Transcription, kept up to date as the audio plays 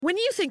When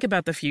you think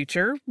about the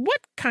future, what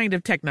kind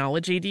of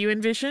technology do you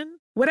envision?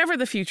 Whatever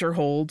the future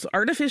holds,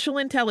 artificial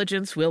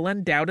intelligence will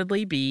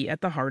undoubtedly be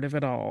at the heart of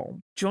it all.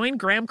 Join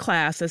Graham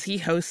Class as he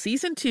hosts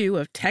Season 2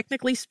 of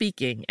Technically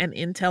Speaking, an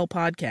Intel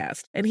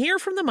podcast, and hear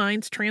from the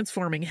minds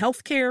transforming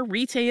healthcare,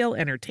 retail,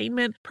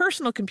 entertainment,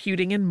 personal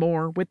computing, and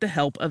more with the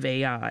help of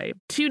AI.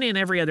 Tune in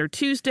every other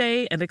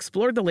Tuesday and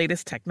explore the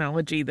latest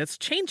technology that's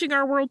changing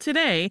our world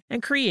today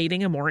and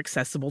creating a more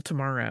accessible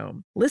tomorrow.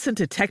 Listen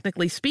to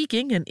Technically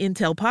Speaking, an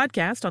Intel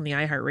podcast on the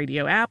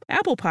iHeartRadio app,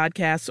 Apple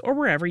Podcasts, or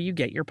wherever you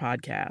get your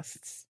podcasts.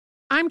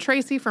 I'm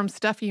Tracy from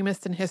Stuff You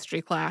Missed in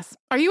History Class.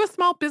 Are you a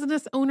small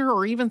business owner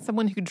or even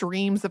someone who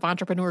dreams of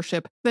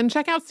entrepreneurship? Then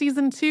check out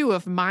Season 2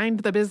 of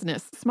Mind the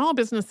Business, small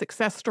business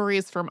success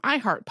stories from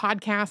iHeart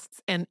Podcasts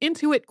and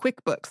Intuit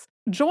QuickBooks.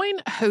 Join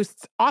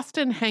hosts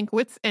Austin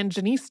Hankwitz and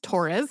Janice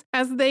Torres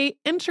as they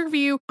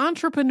interview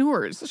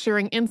entrepreneurs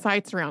sharing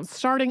insights around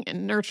starting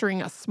and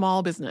nurturing a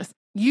small business.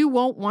 You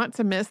won't want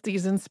to miss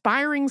these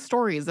inspiring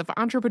stories of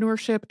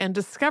entrepreneurship and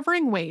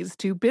discovering ways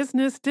to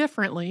business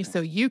differently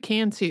so you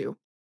can too.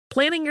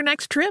 Planning your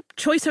next trip?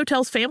 Choice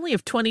Hotels' family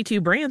of 22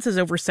 brands has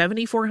over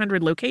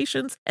 7,400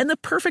 locations and the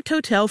perfect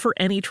hotel for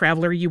any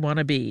traveler you want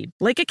to be.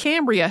 Like a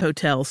Cambria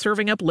Hotel,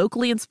 serving up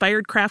locally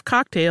inspired craft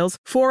cocktails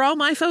for all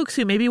my folks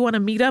who maybe want to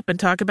meet up and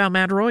talk about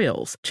Mad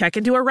Royals. Check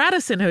into a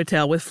Radisson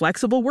Hotel with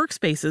flexible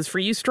workspaces for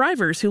you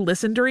strivers who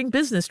listen during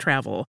business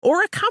travel.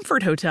 Or a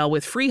Comfort Hotel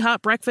with free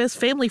hot breakfast,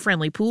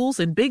 family-friendly pools,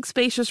 and big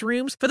spacious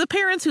rooms for the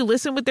parents who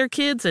listen with their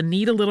kids and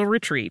need a little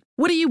retreat.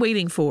 What are you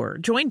waiting for?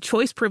 Join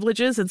Choice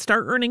Privileges and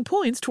start earning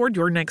points toward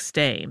your next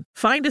stay.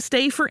 Find a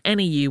stay for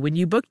any you when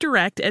you book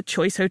direct at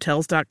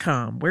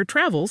choicehotels.com, where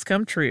travels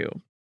come true.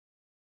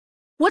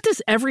 What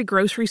does every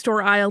grocery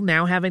store aisle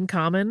now have in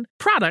common?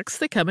 Products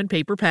that come in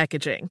paper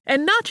packaging.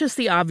 And not just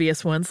the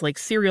obvious ones like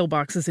cereal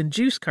boxes and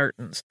juice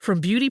cartons.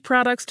 From beauty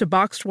products to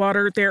boxed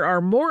water, there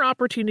are more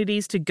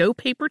opportunities to go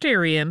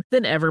papertarian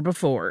than ever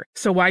before.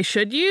 So why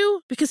should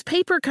you? Because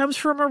paper comes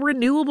from a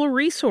renewable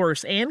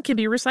resource and can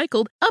be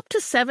recycled up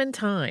to 7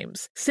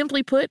 times.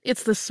 Simply put,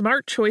 it's the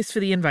smart choice for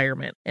the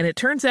environment. And it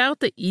turns out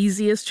the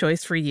easiest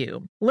choice for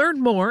you. Learn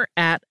more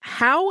at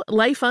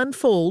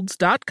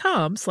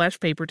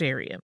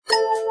howlifeunfolds.com/papertarian.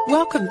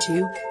 Welcome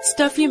to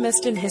Stuff You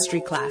Missed in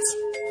History Class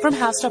from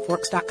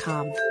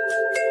HowStuffWorks.com.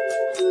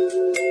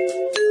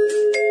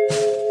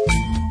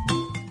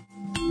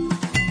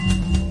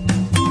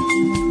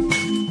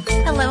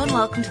 Hello and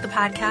welcome to the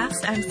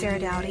podcast. I'm Sarah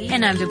Dowdy.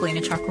 And I'm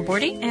Deblina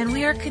Chakraborty. And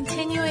we are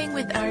continuing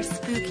with our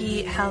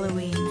spooky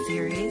Halloween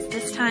series,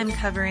 this time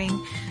covering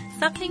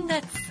something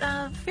that's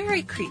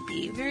very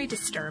creepy, very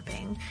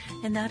disturbing,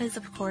 and that is,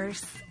 of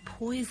course,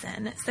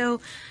 poison. So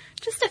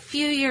just a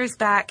few years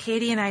back,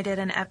 Katie and I did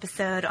an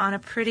episode on a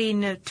pretty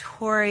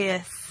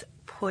notorious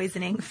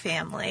poisoning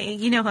family.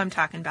 You know who I'm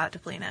talking about,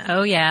 Deblina.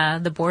 Oh, yeah,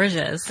 the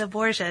Borgias. The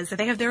Borgias.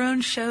 They have their own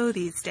show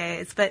these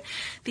days. But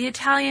the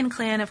Italian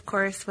clan, of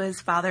course,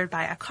 was fathered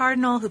by a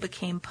cardinal who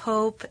became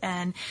pope,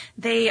 and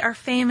they are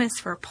famous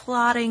for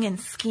plotting and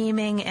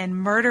scheming and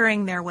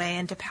murdering their way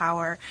into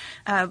power.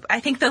 I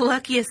think the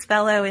luckiest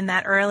fellow in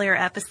that earlier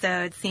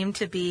episode seemed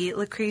to be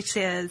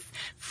Lucrezia's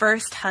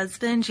first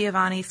husband,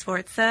 Giovanni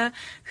Sforza,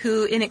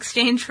 who, in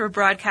exchange for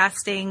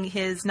broadcasting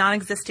his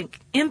non-existent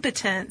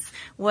impotence,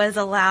 was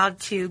allowed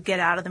to get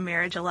out of the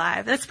marriage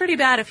alive. That's pretty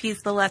bad if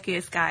he's the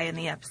luckiest guy in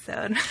the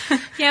episode.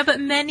 Yeah, but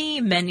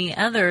many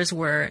others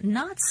were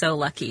not so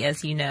lucky,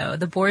 as you know.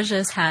 The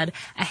Borgias had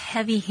a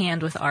heavy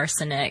hand with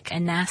arsenic, a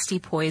nasty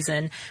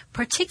poison,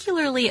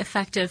 particularly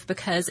effective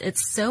because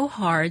it's so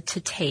hard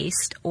to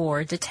taste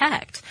or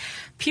detect.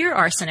 Pure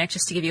arsenic,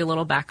 just to give you a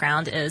little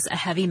background, is a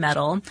heavy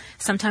metal,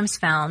 sometimes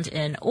found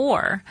in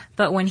ore,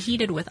 but when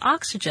heated with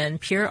oxygen,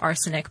 pure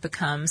arsenic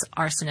becomes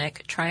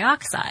arsenic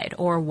trioxide,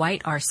 or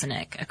white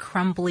arsenic, a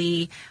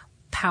crumbly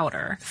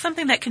powder.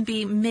 Something that can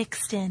be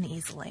mixed in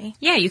easily.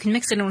 Yeah, you can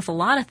mix it in with a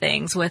lot of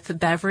things, with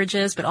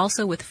beverages, but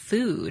also with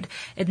food.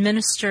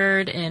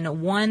 Administered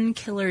in one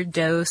killer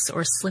dose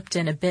or slipped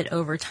in a bit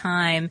over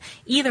time.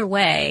 Either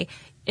way,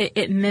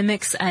 it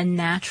mimics a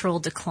natural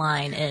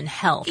decline in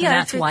health, and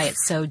that's why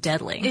it's so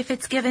deadly. If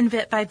it's given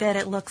bit by bit,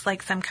 it looks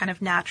like some kind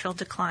of natural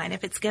decline.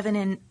 If it's given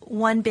in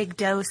one big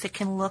dose, it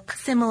can look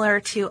similar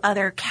to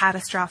other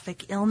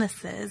catastrophic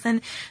illnesses. And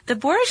the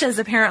Borgias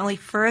apparently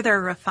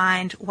further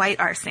refined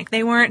white arsenic.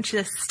 They weren't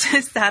just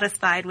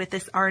satisfied with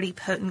this already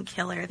potent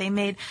killer. They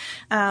made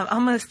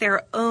almost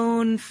their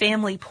own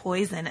family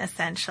poison,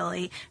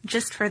 essentially,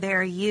 just for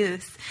their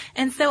use.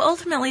 And so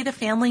ultimately the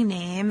family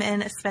name,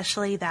 and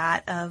especially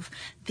that of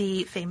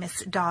the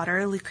famous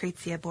daughter,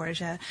 Lucrezia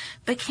Borgia,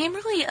 became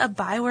really a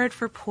byword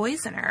for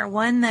poisoner,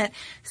 one that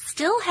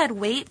still had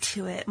weight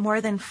to it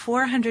more than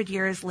 400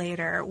 years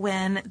later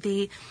when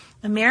the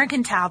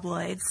American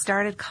tabloids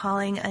started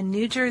calling a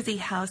New Jersey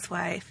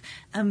housewife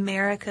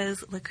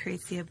America's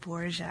Lucrezia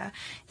Borgia.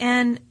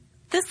 And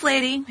this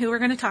lady, who we're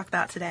going to talk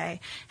about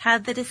today,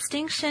 had the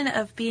distinction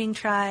of being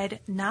tried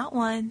not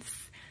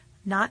once,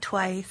 not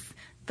twice,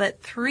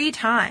 but 3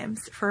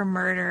 times for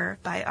murder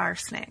by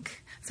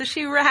arsenic. So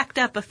she racked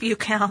up a few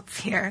counts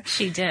here.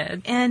 She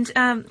did. And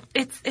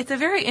it's a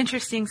very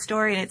interesting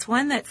story, and it's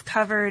one that's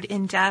covered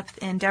in depth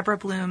in Deborah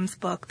Bloom's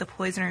book, The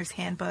Poisoner's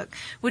Handbook,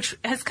 which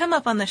has come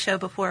up on the show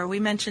before. We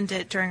mentioned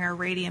it during our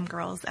Radium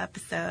Girls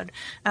episode.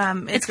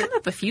 It's come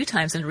up a few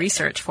times in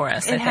research for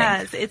us, I think. It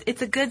has.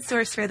 It's a good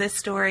source for this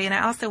story. And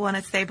I also want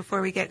to say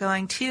before we get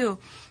going, too,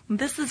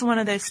 this is one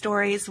of those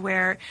stories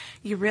where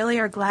you really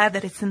are glad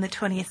that it's in the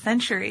 20th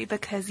century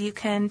because you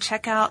can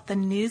check out the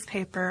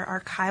newspaper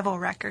archival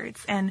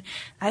records. And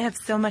I have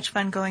so much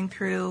fun going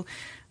through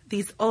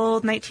these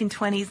old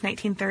 1920s,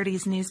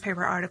 1930s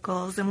newspaper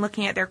articles and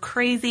looking at their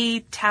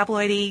crazy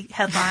tabloidy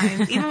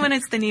headlines, even when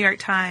it's the New York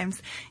Times,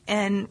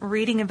 and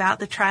reading about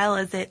the trial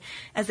as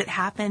it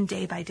happened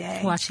day by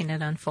day. Watching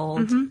it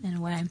unfold in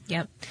a way.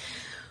 Yep.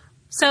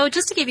 So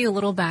just to give you a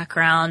little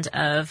background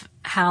of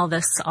how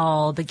this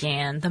all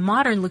began, the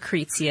modern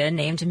Lucrezia,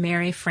 named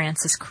Mary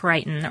Frances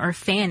Crichton, or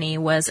Fanny,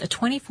 was a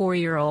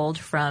 24-year-old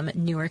from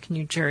Newark,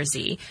 New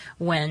Jersey,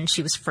 when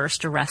she was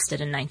first arrested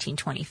in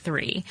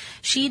 1923.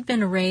 She'd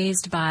been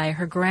raised by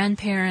her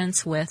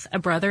grandparents with a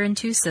brother and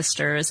two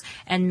sisters,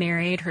 and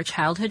married her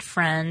childhood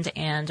friend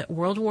and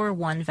World War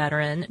I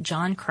veteran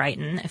John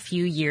Crichton a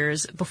few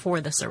years before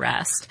this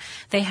arrest.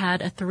 They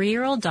had a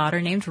 3-year-old daughter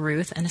named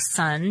Ruth and a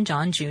son,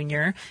 John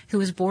Jr., who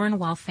was born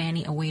while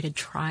Fanny awaited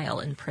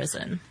trial in prison.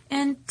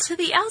 And to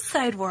the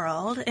outside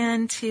world,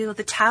 and to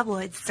the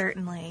tabloids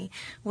certainly,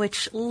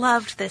 which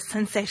loved this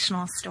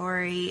sensational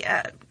story,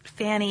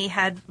 Fanny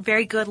had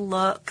very good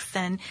looks,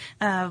 and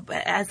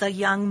as a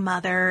young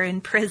mother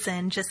in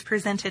prison, just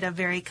presented a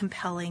very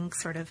compelling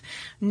sort of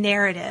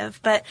narrative.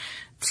 But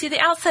to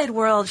the outside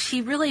world,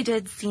 she really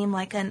did seem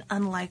like an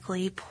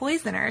unlikely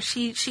poisoner.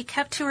 She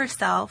kept to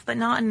herself, but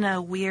not in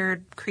a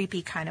weird,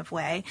 creepy kind of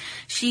way.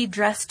 She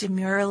dressed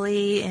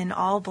demurely in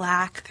all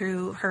black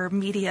through her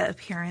media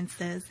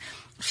appearances.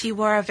 She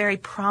wore a very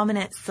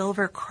prominent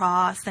silver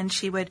cross, and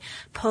she would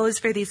pose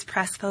for these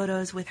press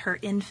photos with her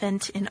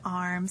infant in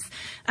arms.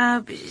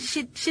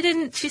 She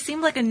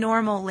seemed like a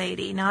normal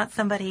lady, not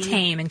somebody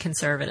tame and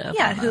conservative.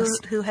 Yeah,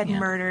 who had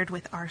murdered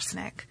with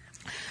arsenic.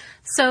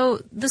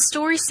 So the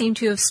story seemed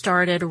to have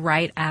started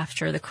right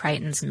after the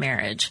Crichtons'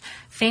 marriage.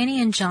 Fanny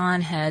and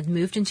John had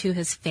moved into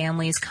his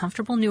family's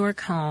comfortable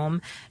Newark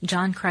home.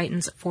 John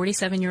Crichton's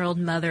 47-year-old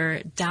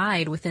mother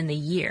died within the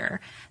year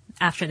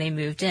after they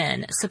moved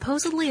in,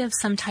 supposedly of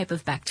some type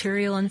of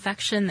bacterial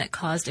infection that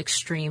caused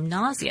extreme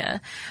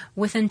nausea.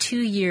 Within 2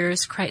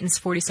 years, Crichton's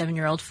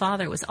 47-year-old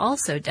father was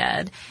also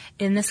dead,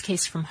 in this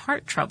case from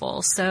heart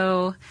trouble.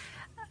 So,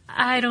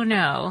 I don't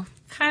know.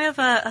 Kind of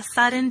a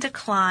sudden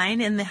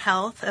decline in the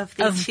health of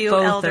the two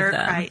elder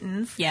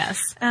Crichtons. Yes.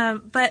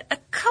 But a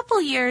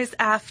couple years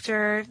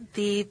after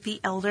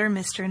the elder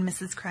Mr. and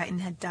Mrs. Crichton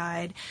had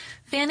died,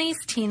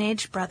 Fanny's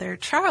teenage brother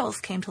Charles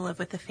came to live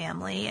with the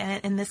family,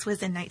 and this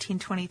was in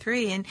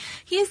 1923, and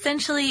he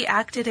essentially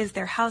acted as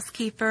their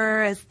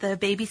housekeeper, as the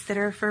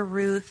babysitter for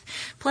Ruth,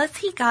 plus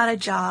he got a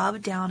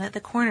job down at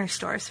the corner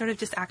store, sort of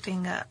just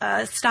acting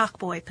a stock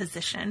boy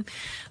position.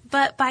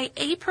 But by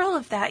April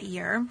of that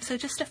year, so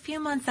just a few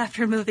months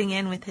after moving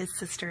in with his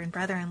sister and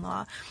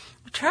brother-in-law,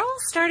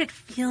 Charles started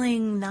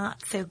feeling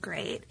not so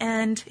great,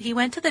 and he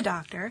went to the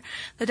doctor.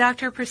 The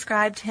doctor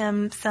prescribed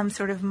him some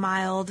sort of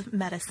mild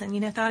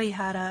medicine, thought he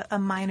had a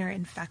minor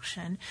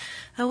infection.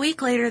 A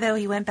week later, though,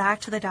 he went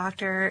back to the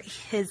doctor.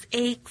 His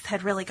aches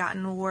had really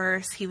gotten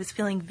worse. He was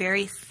feeling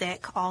very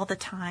sick all the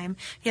time.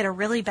 He had a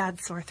really bad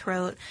sore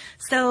throat.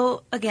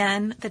 So,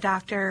 again, the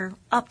doctor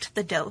upped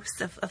the dose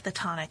of the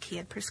tonic he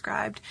had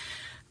prescribed.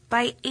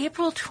 By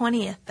April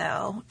 20th,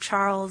 though,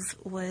 Charles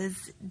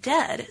was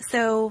dead.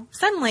 So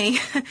suddenly,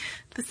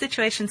 the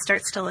situation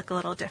starts to look a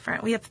little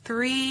different. We have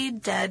 3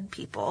 dead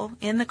people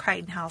in the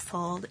Crichton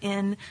household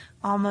in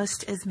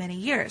almost as many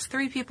years.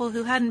 3 people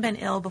who hadn't been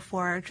ill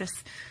before, just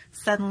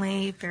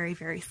suddenly very,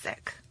 very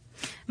sick.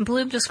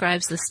 Bloom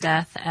describes this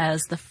death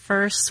as the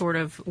first sort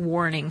of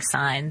warning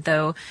sign,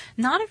 though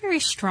not a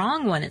very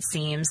strong one, it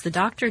seems. The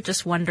doctor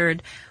just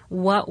wondered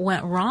what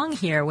went wrong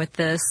here with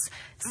this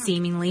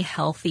seemingly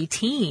healthy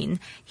teen.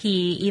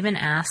 He even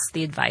asked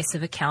the advice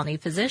of a county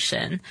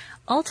physician.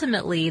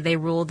 Ultimately, they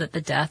ruled that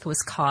the death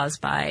was caused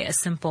by a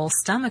simple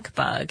stomach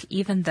bug,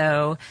 even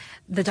though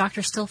the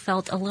doctor still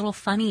felt a little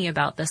funny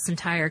about this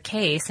entire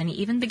case, and he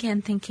even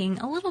began thinking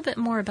a little bit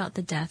more about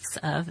the deaths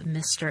of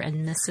Mr.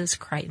 and Mrs.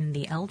 Crichton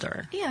the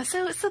elder. Yeah,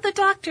 so the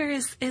doctor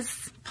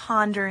is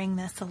pondering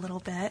this a little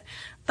bit,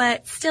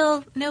 but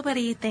still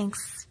nobody thinks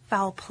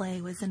foul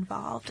play was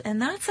involved.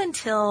 And that's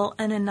until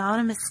an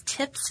anonymous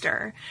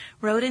tipster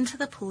wrote into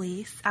the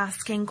police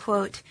asking,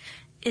 quote,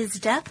 "Is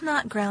death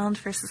not ground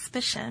for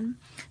suspicion?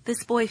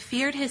 This boy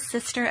feared his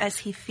sister as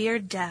he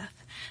feared death.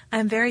 I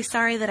am very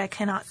sorry that I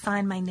cannot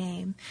sign my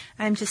name.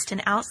 I am just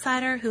an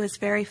outsider who is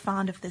very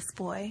fond of this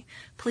boy.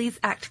 Please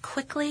act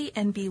quickly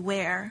and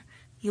beware.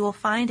 You will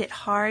find it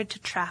hard to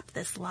trap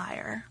this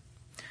liar."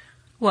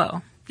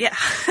 Whoa. Yeah,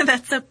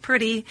 that's a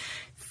pretty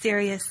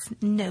serious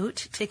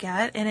note to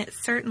get, and it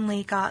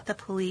certainly got the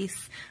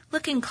police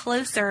looking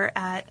closer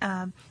at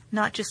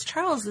not just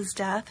Charles's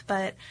death,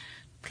 but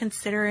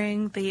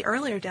considering the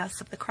earlier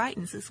deaths of the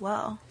Crichtons as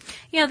well.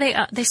 Yeah,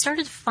 they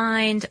started to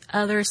find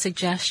other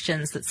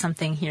suggestions that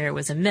something here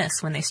was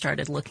amiss when they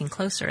started looking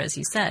closer, as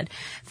you said.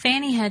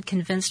 Fanny had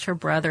convinced her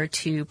brother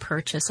to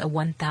purchase a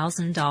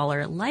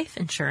 $1,000 life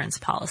insurance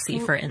policy,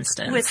 for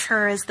instance. With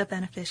her as the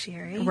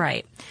beneficiary.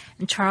 Right.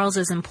 And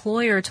Charles's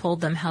employer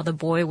told them how the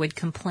boy would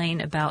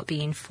complain about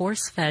being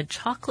force-fed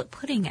chocolate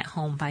pudding at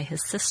home by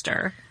his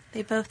sister.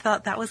 They both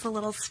thought that was a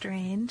little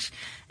strange.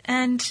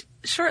 And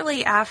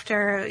shortly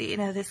after,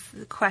 this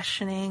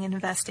questioning and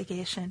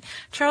investigation,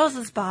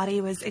 Charles's body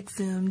was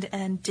exhumed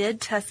and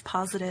did test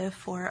positive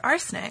for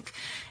arsenic.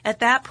 At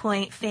that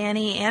point,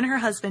 Fanny and her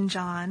husband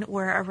John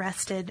were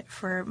arrested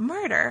for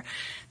murder.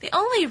 The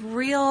only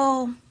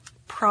real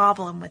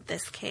problem with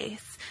this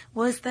case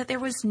was that there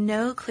was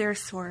no clear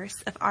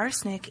source of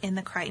arsenic in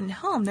the Crichton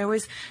home. There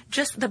was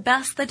just the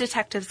best the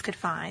detectives could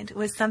find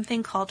was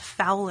something called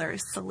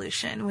Fowler's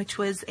solution, which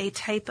was a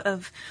type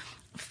of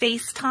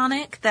face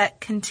tonic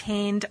that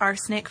contained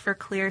arsenic for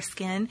clear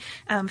skin.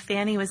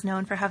 Fanny was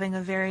known for having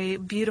a very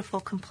beautiful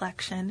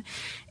complexion.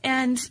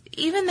 And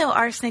even though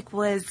arsenic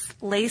was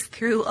laced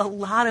through a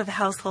lot of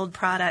household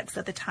products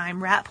at the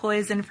time, rat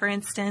poison, for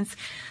instance,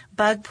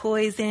 bug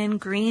poison,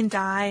 green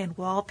dye, and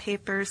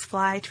wallpapers,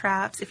 fly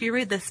traps. If you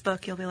read this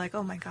book, you'll be like,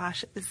 oh my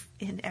gosh, it was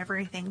in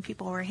everything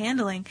people were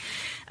handling.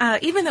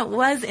 Even though it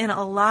was in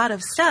a lot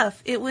of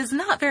stuff, it was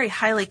not very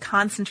highly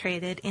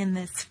concentrated in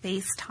this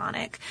face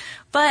tonic.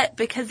 But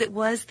because it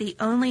was the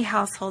only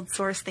household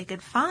source they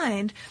could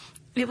find,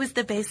 it was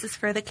the basis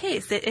for the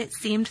case. It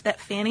seemed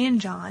that Fanny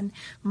and John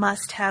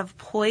must have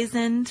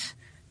poisoned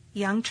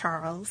young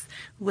Charles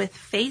with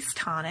face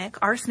tonic,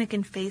 arsenic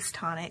and face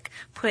tonic,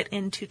 put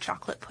into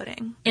chocolate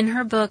pudding. In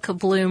her book,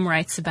 Bloom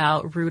writes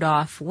about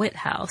Rudolf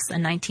Witthaus, a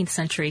 19th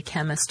century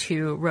chemist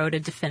who wrote a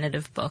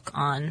definitive book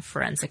on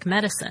forensic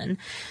medicine.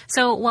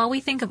 So while we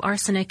think of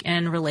arsenic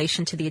in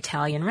relation to the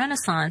Italian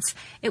Renaissance,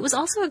 it was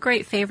also a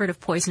great favorite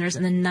of poisoners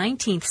in the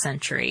 19th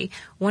century,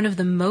 one of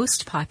the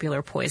most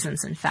popular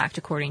poisons, in fact,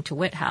 according to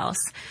Witthaus.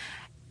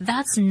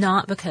 That's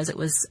not because it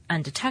was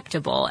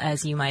undetectable,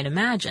 as you might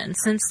imagine.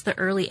 Since the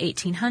early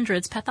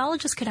 1800s,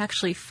 pathologists could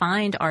actually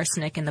find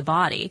arsenic in the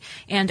body,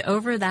 and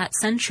over that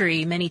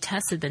century, many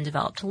tests had been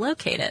developed to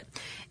locate it.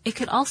 It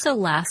could also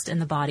last in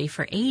the body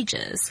for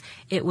ages.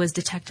 It was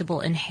detectable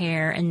in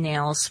hair and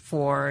nails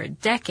for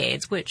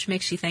decades, which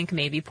makes you think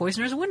maybe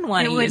poisoners wouldn't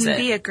want to use it. It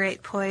wouldn't be a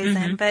great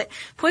poison, but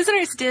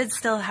poisoners did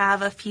still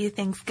have a few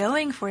things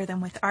going for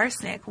them with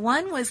arsenic.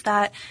 One was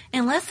that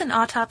unless an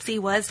autopsy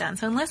was done,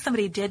 so unless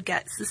somebody did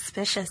get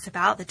suspicious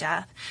about the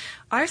death,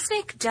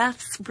 arsenic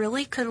deaths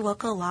really could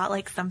look a lot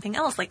like something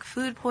else, like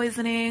food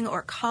poisoning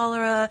or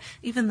cholera,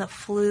 even the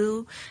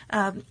flu.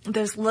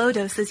 Those low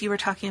doses, you were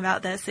talking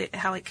about this,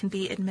 how it can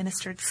be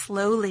administered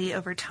slowly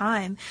over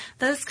time.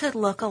 Those could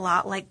look a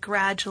lot like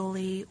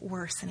gradually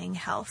worsening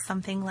health,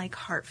 something like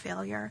heart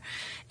failure.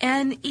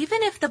 And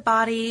even if the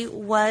body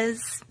was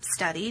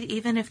studied,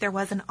 even if there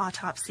was an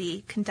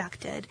autopsy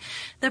conducted,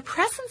 the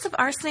presence of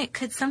arsenic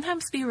could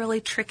sometimes be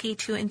really tricky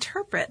to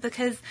interpret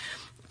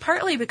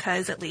partly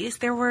because, at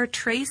least, there were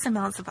trace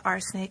amounts of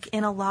arsenic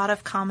in a lot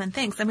of common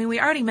things. I mean, we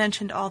already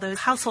mentioned all those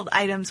household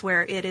items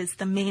where it is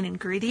the main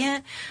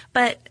ingredient,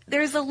 but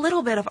there's a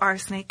little bit of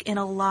arsenic in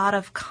a lot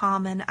of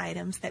common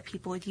items that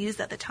people would use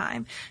at the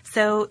time.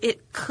 So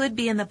it could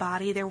be in the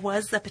body. There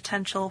was the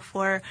potential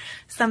for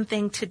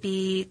something to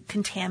be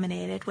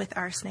contaminated with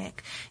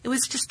arsenic. It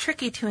was just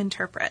tricky to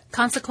interpret.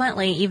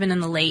 Consequently, even in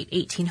the late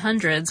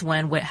 1800s,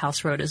 when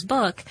Witthaus wrote his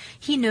book,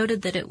 he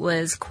noted that it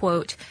was,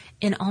 quote,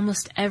 in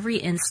almost every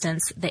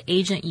instance, the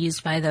agent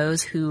used by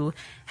those who,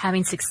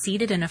 having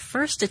succeeded in a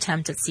first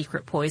attempt at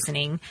secret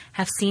poisoning,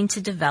 have seemed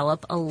to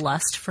develop a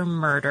lust for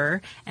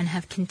murder and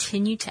have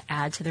continued to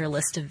add to their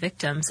list of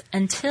victims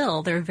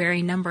until their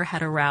very number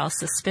had aroused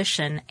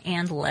suspicion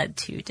and led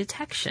to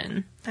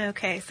detection.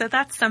 Okay, so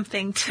that's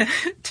something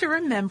to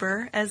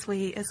remember as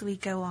we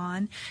go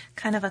on,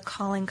 kind of a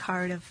calling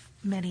card of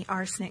many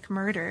arsenic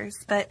murders.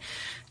 But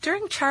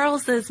during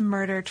Charles's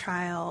murder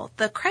trial,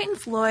 the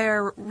Crichton's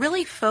lawyer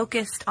really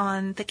focused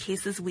on the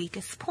case's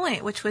weakest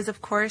point, which was,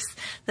 of course,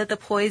 that the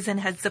poison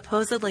had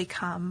supposedly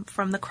come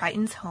from the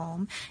Crichton's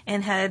home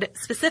and had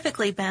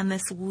specifically been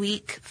this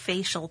weak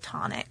facial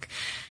tonic.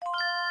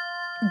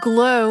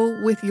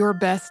 Glow with your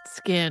best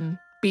skin.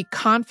 Be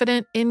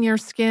confident in your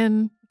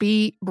skin.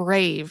 Be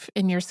brave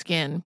in your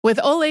skin. With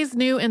Olay's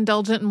new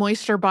Indulgent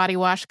Moisture Body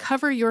Wash,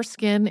 cover your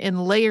skin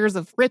in layers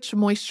of rich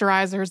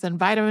moisturizers and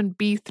vitamin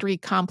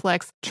B3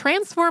 complex,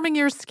 transforming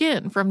your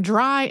skin from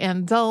dry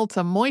and dull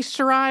to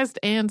moisturized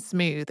and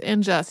smooth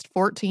in just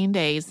 14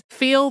 days.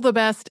 Feel the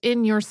best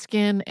in your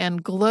skin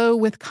and glow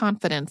with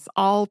confidence,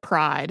 all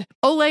pride.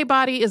 Olay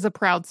Body is a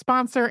proud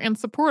sponsor and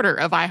supporter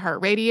of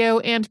iHeartRadio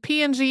and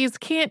P&G's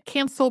Can't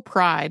Cancel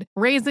Pride,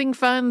 raising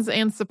funds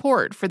and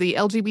support for the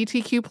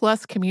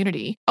LGBTQ+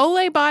 community.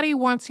 Olay Body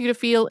wants you to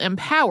feel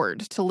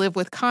empowered to live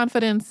with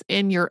confidence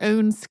in your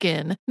own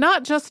skin,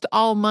 not just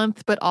all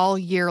month, but all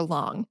year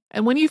long.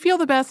 And when you feel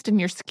the best in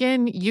your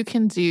skin, you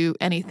can do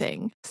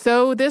anything.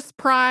 So this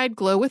Pride,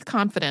 glow with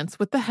confidence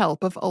with the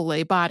help of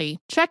Olay Body.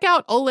 Check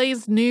out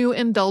Olay's new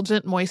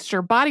Indulgent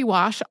Moisture Body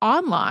Wash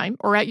online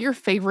or at your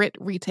favorite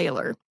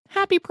retailer.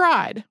 Happy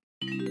Pride!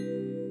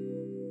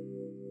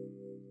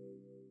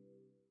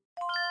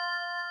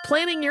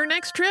 Planning your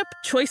next trip?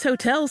 Choice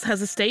Hotels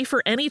has a stay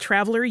for any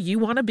traveler you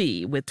want to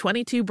be, with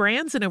 22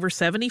 brands and over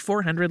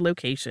 7,400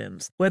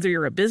 locations. Whether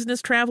you're a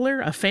business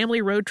traveler, a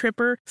family road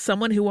tripper,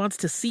 someone who wants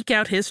to seek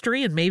out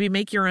history and maybe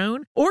make your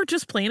own, or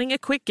just planning a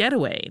quick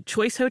getaway,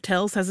 Choice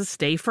Hotels has a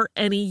stay for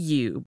any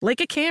you.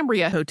 Like a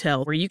Cambria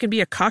Hotel, where you can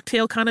be a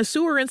cocktail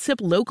connoisseur and sip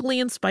locally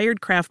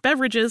inspired craft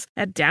beverages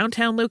at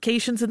downtown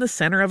locations in the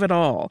center of it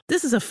all.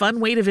 This is a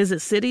fun way to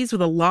visit cities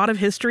with a lot of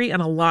history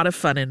and a lot of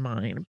fun in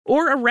mind.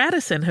 Or a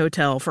Radisson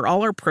Hotel for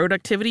all our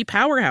productivity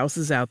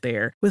powerhouses out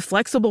there. With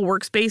flexible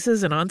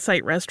workspaces and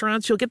on-site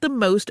restaurants, you'll get the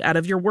most out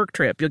of your work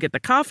trip. You'll get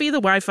the coffee,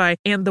 the Wi-Fi,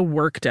 and the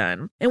work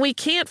done. And we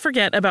can't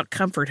forget about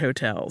Comfort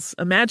Hotels.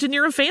 Imagine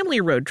you're a family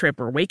road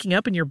tripper, waking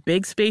up in your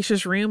big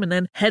spacious room and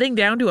then heading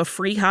down to a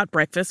free hot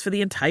breakfast for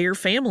the entire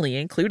family,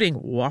 including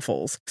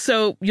waffles.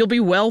 So you'll be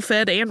well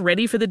fed and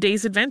ready for the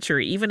day's adventure,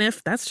 even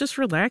if that's just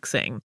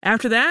relaxing.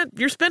 After that,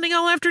 you're spending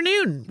all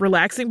afternoon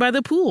relaxing by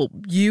the pool.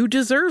 You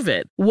deserve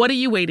it. What are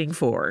you waiting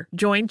for?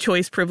 Join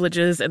Choice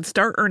Privileges and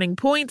start earning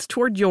points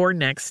toward your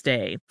next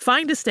stay.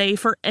 Find a stay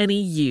for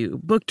any you.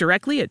 Book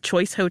directly at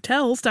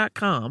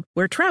choicehotels.com,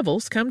 where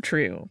travels come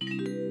true.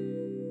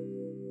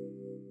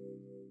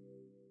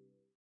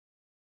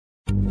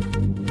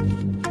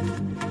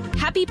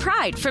 Happy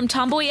Pride from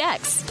Tomboy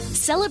X,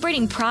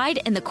 celebrating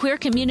pride in the queer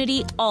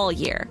community all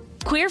year.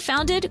 Queer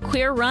founded,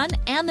 queer run,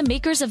 and the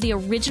makers of the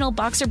original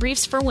boxer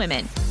briefs for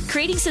women,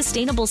 creating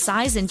sustainable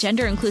size and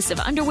gender inclusive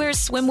underwear,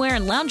 swimwear,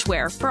 and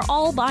loungewear for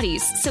all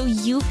bodies so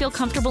you feel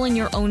comfortable in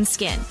your own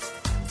skin.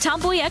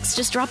 Tomboy X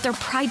just dropped their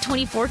Pride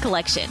 24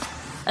 collection,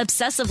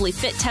 obsessively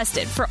fit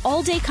tested for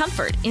all day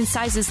comfort in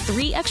sizes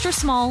 3 extra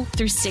small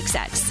through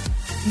 6X.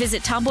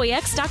 Visit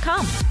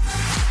tomboyx.com.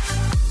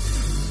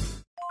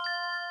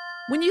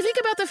 When you think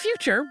about the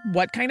future,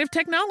 what kind of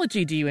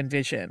technology do you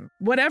envision?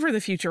 Whatever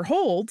the future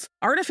holds,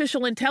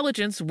 artificial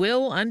intelligence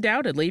will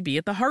undoubtedly be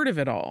at the heart of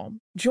it all.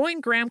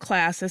 Join Graham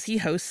Class as he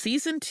hosts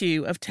Season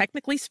 2 of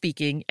Technically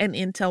Speaking, an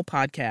Intel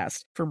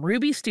podcast from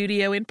Ruby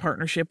Studio in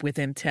partnership with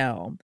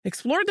Intel.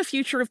 Explore the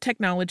future of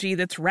technology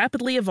that's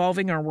rapidly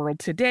evolving our world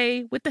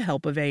today with the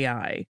help of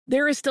AI.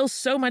 There is still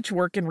so much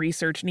work and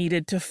research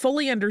needed to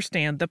fully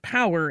understand the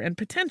power and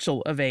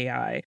potential of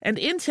AI, and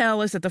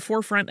Intel is at the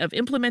forefront of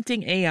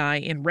implementing AI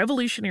in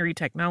revolutionary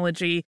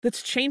technology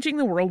that's changing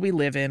the world we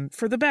live in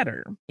for the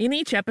better. In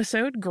each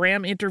episode,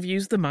 Graham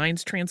interviews the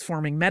minds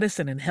transforming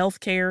medicine and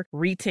healthcare,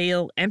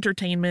 retail,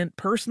 entertainment,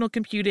 personal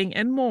computing,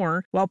 and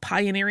more, while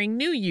pioneering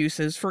new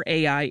uses for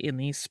AI in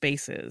these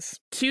spaces.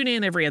 Tune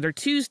in every other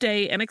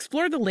Tuesday and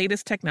explore the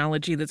latest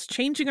technology that's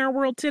changing our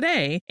world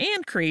today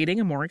and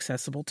creating a more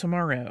accessible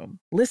tomorrow.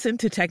 Listen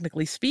to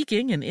Technically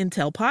Speaking, an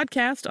Intel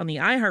podcast on the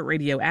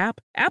iHeartRadio app,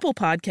 Apple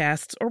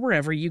Podcasts, or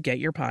wherever you get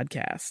your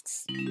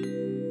podcasts.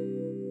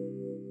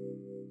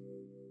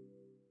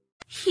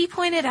 He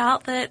pointed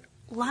out that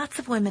lots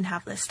of women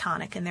have this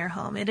tonic in their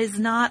home. It is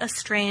not a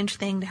strange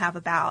thing to have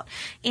about.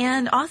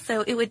 And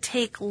also, it would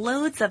take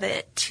loads of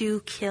it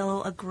to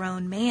kill a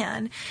grown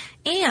man.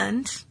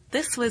 And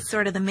this was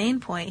sort of the main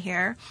point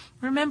here.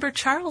 Remember,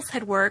 Charles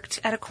had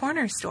worked at a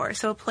corner store,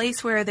 so a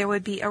place where there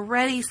would be a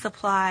ready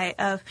supply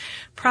of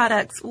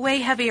products way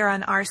heavier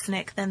on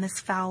arsenic than this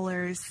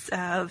Fowler's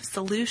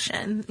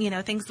solution,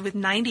 things with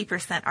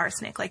 90%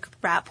 arsenic, like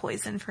rat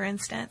poison, for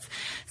instance.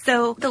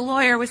 So the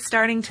lawyer was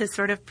starting to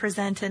sort of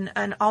present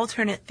an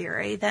alternate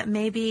theory that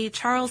maybe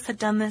Charles had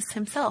done this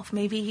himself.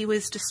 Maybe he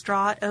was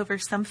distraught over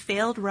some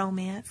failed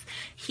romance.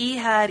 He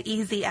had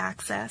easy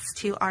access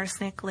to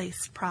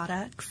arsenic-laced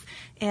products,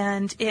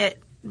 and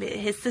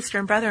his sister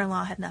and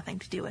brother-in-law had nothing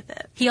to do with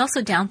it. He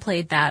also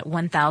downplayed that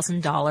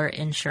 $1,000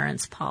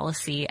 insurance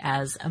policy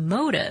as a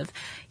motive.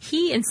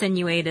 He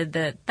insinuated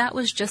that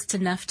was just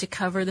enough to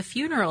cover the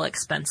funeral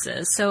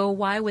expenses. So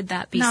why would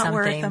that be not something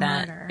worth a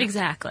that... murder.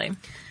 Exactly.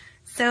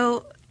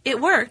 So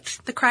it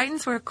worked. The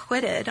Crichtons were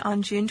acquitted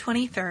on June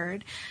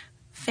 23rd.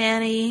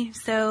 Fanny,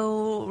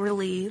 so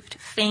relieved,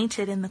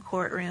 fainted in the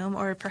courtroom,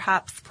 or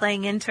perhaps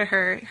playing into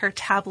her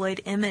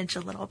tabloid image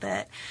a little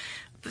bit.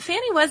 But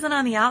Fanny wasn't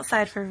on the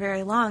outside for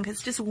very long,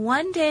 because just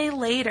one day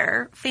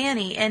later,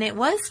 Fanny, and it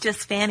was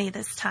just Fanny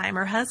this time,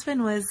 her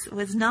husband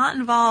was not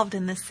involved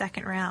in this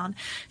second round.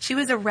 She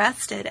was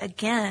arrested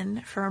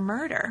again for a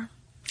murder.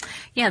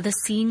 Yeah, the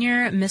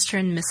senior Mr.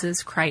 and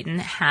Mrs. Crichton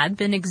had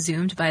been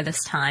exhumed by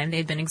this time.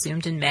 They'd been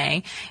exhumed in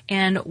May.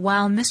 And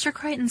while Mr.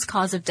 Crichton's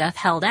cause of death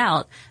held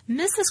out,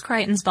 Mrs.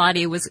 Crichton's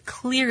body was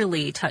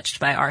clearly touched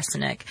by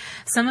arsenic.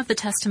 Some of the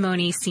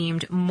testimony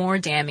seemed more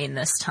damning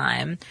this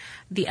time.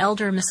 The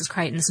elder Mrs.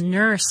 Crichton's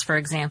nurse, for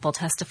example,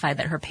 testified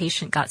that her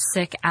patient got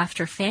sick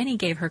after Fanny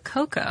gave her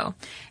cocoa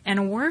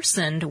and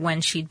worsened when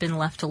she'd been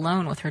left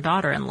alone with her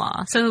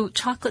daughter-in-law. So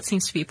chocolate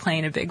seems to be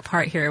playing a big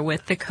part here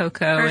with the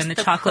cocoa and the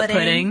chocolate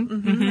pudding.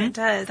 Mm-hmm. It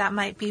does. That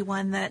might be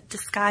one that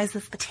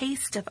disguises the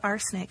taste of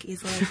arsenic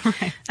easily.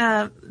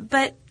 Right.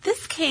 But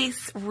this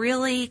case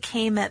really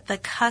came at the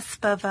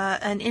cusp of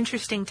an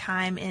interesting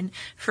time in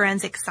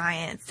forensic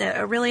science,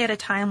 really at a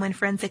time when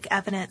forensic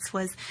evidence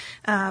was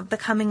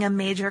becoming a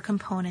major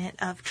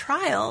component of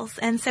trials.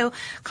 And so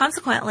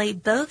consequently,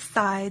 both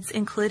sides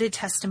included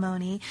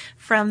testimony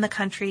from the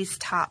country's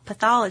top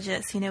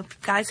pathologists,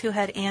 guys who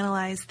had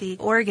analyzed the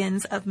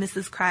organs of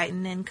Mrs.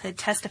 Crichton and could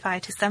testify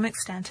to some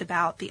extent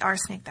about the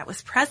arsenic that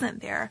was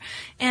present there.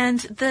 And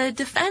the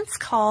defense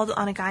called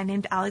on a guy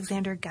named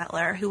Alexander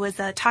Gettler, who was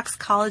a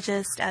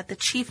toxicologist at the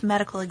chief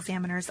medical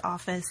examiner's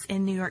office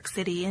in New York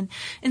City. And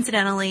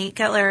incidentally,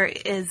 Gettler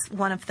is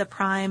one of the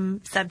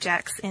prime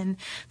subjects in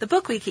the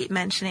book we keep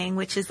mentioning,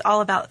 which is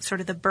all about sort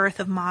of the birth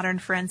of modern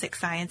forensic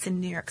science in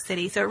New York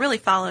City. So it really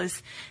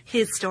follows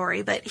his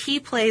story. But he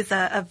plays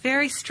a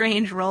very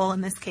strange role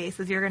in this case,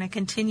 as you're going to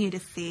continue to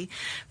see.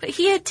 But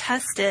he had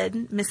tested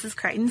Mrs.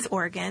 Crichton's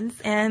organs,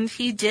 and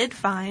he did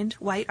find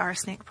white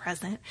arsenic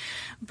present.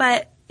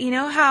 But you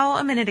know how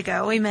a minute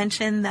ago we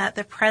mentioned that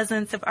the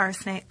presence of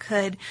arsenic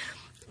could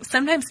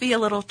sometimes be a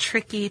little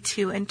tricky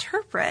to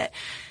interpret?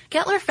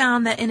 Gettler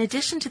found that in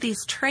addition to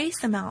these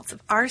trace amounts of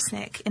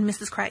arsenic in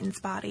Mrs. Crichton's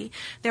body,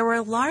 there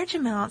were large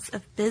amounts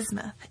of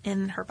bismuth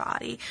in her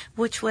body,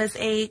 which was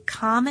a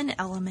common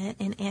element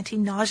in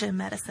anti-nausea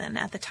medicine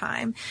at the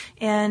time,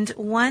 and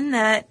one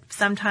that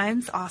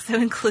sometimes also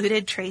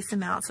included trace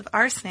amounts of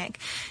arsenic.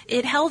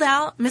 It held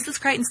out. Mrs.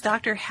 Crichton's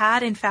doctor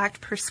had, in fact,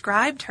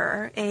 prescribed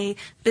her a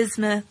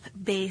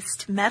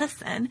bismuth-based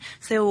medicine,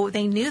 so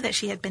they knew that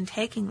she had been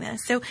taking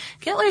this. So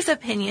Gettler's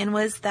opinion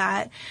was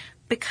that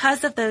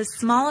because of those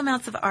small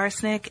amounts of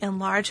arsenic and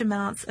large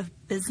amounts of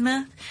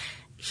bismuth,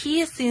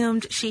 he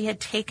assumed she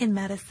had taken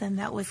medicine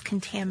that was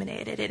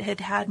contaminated. It had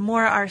had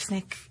more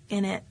arsenic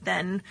in it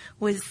than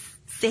was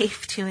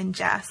safe to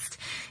ingest.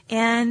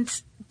 And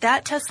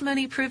that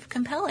testimony proved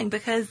compelling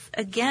because,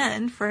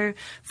 again, for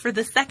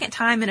the second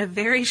time in a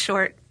very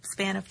short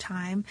span of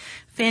time,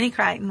 Fanny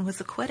Crichton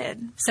was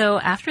acquitted. So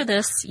after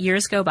this,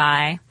 years go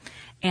by.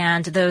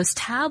 And those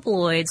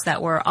tabloids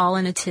that were all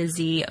in a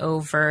tizzy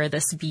over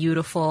this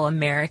beautiful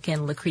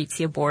American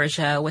Lucrezia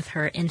Borgia with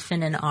her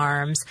infant in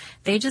arms,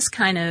 they just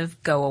kind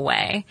of go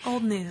away.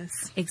 Old news.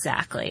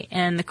 Exactly.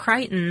 And the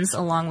Crichtons,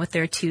 along with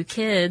their two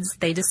kids,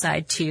 they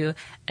decide to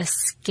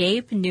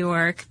escape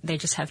Newark. They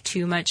just have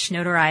too much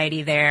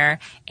notoriety there,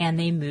 and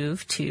they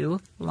move to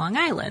Long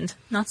Island.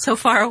 Not so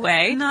far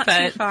away. Not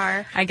but too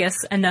far. I guess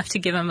enough to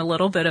give them a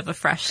little bit of a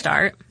fresh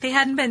start. They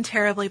hadn't been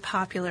terribly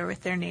popular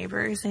with their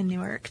neighbors in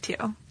Newark, too.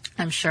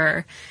 I'm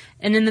sure.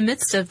 And in the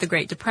midst of the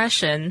Great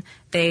Depression,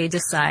 they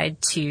decide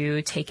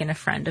to take in a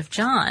friend of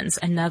John's,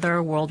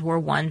 another World War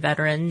I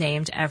veteran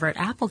named Everett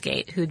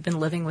Applegate, who'd been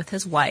living with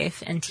his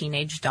wife and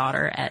teenage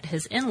daughter at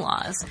his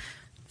in-laws.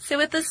 So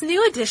with this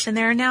new addition,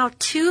 there are now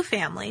two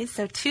families,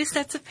 so two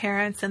sets of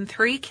parents and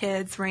three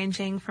kids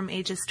ranging from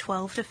ages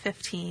 12 to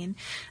 15,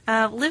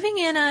 living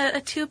in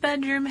a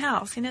two-bedroom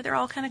house. They're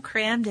all kind of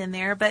crammed in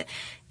there, but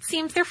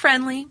seems they're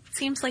friendly.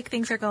 Seems like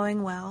things are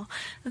going well.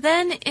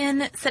 Then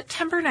in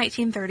September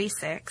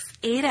 1936,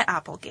 Ada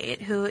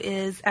Applegate, who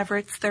is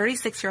Everett's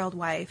 36-year-old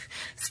wife,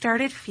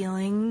 started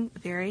feeling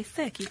very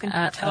sick. You can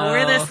tell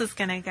where this is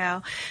going to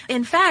go.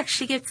 In fact,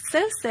 she gets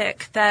so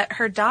sick that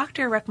her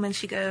doctor recommends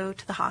she go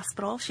to the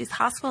hospital. She's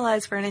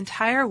hospitalized for an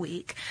entire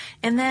week.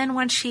 And then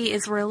when she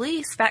is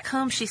released back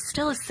home, she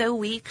still is so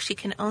weak she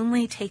can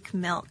only take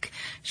milk.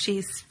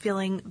 She's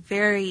feeling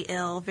very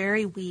ill,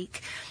 very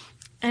weak.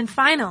 And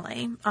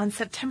finally, on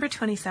September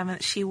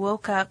 27th, she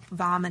woke up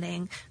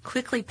vomiting,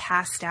 quickly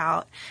passed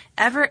out.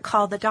 Everett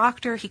called the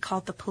doctor, he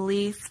called the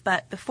police,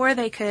 but before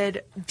they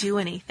could do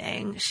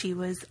anything, she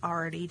was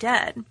already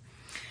dead.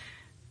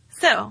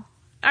 So,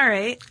 all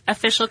right.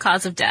 Official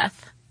cause of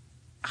death.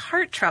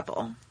 Heart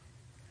trouble.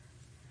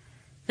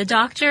 The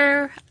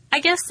doctor,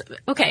 I guess,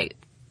 okay,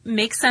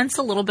 makes sense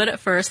a little bit at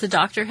first. The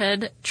doctor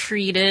had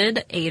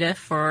treated Ada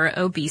for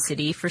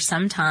obesity for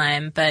some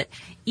time, but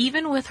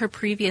even with her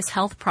previous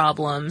health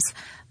problems,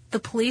 the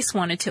police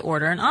wanted to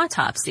order an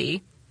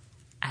autopsy,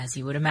 as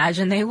you would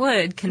imagine they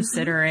would,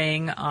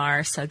 considering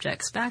our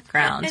subject's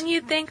background. And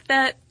you'd think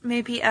that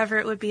maybe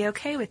Everett would be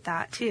okay with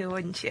that too,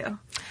 wouldn't you?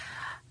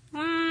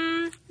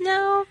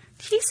 No.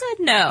 He said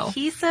no.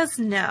 He says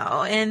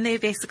no, and they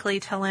basically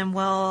tell him,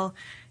 well,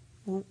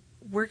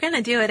 we're going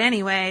to do it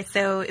anyway,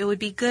 so it would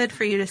be good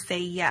for you to say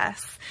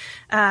yes.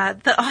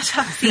 The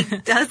autopsy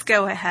does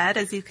go ahead,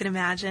 as you can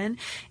imagine,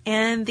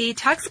 and the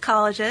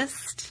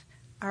toxicologist,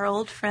 our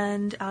old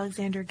friend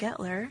Alexander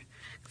Gettler,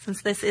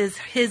 since this is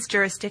his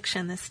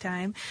jurisdiction this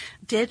time,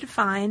 did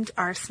find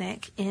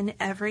arsenic in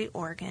every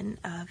organ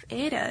of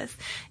Ada's.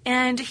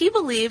 And he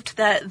believed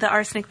that the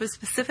arsenic was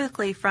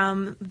specifically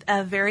from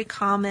a very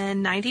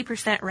common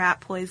 90%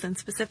 rat poison,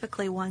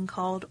 specifically one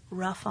called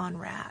rough on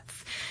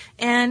rats.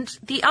 And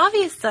the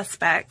obvious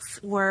suspects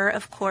were,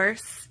 of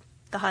course,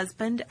 the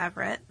husband,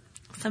 Everett.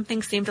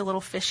 Something seemed a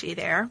little fishy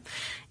there.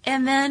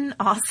 And then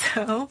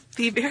also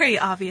the very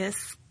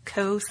obvious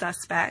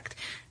co-suspect,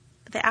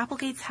 the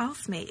Applegate's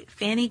housemate,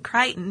 Fanny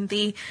Crichton,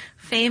 the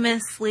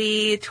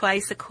famously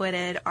twice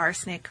acquitted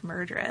arsenic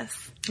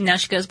murderess. Now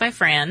she goes by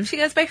Fran. She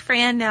goes by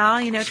Fran now,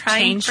 trying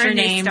changed for her a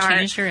new name, start.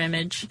 changed her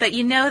image. But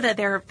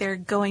that they're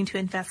going to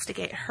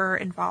investigate her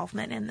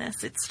involvement in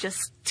this. It's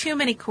just too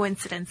many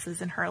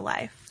coincidences in her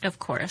life. Of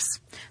course.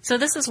 So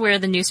this is where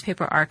the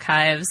newspaper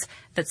archives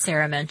that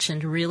Sarah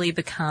mentioned really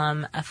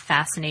become a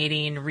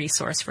fascinating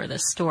resource for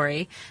this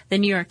story. The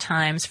New York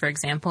Times, for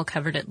example,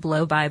 covered it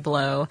blow by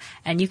blow,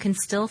 and you can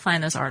still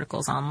find those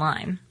articles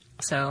online.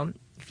 So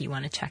if you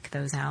want to check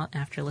those out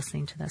after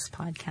listening to this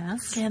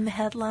podcast. Scan the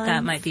headlines.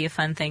 That might be a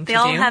fun thing to do. They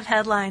all have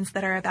headlines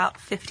that are about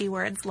 50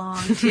 words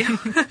long, too.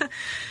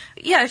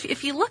 Yeah,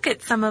 if you look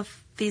at some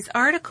of these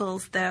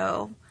articles,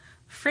 though,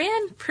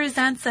 Fran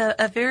presents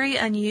a very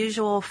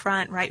unusual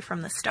front right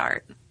from the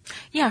start.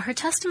 Yeah, her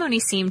testimony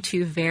seemed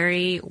to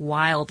vary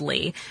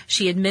wildly.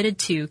 She admitted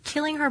to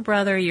killing her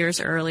brother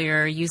years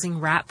earlier using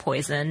rat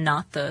poison,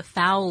 not the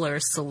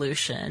Fowler's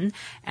solution,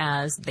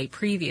 as they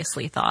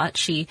previously thought.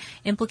 She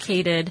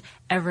implicated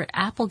Everett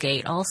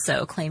Applegate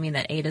also, claiming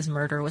that Ada's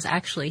murder was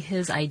actually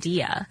his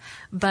idea.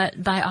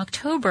 But by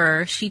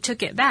October, she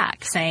took it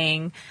back,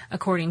 saying,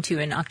 according to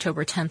an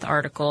October 10th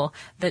article,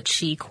 that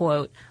she,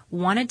 quote,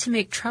 wanted to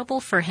make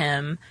trouble for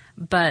him,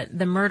 but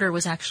the murder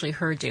was actually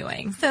her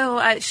doing. So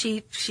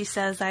she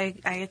says, I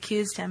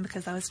accused him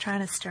because I was trying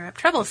to stir up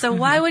trouble. So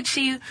why would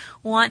she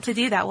want to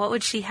do that? What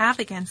would she have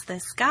against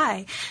this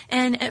guy?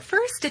 And at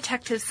first,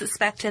 detectives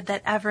suspected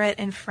that Everett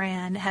and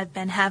Fran had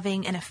been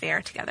having an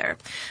affair together.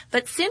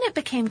 But soon it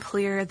became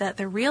clear that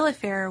the real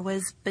affair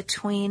was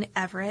between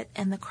Everett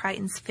and the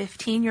Crichtons'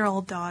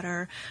 15-year-old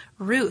daughter,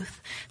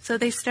 Ruth. So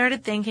they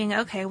started thinking,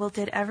 okay, well,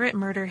 did Everett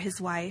murder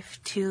his wife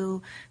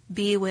to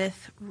be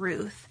with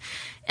Ruth?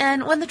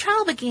 And when the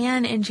trial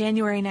began in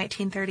January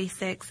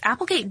 1936,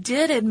 Applegate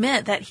did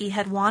admit that he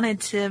had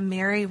wanted to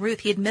marry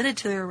Ruth. He admitted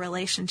to their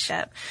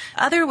relationship.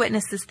 Other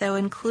witnesses, though,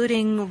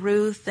 including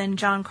Ruth and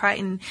John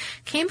Crichton,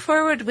 came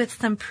forward with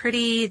some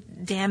pretty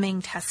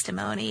damning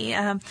testimony.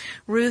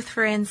 Ruth,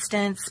 for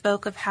instance,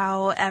 spoke of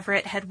how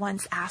Everett had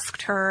once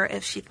asked her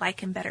if she'd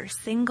like him better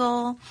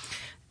single.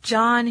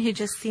 John, who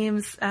just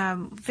seems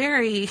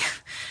very,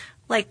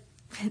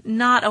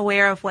 not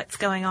aware of what's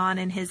going on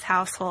in his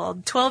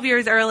household, 12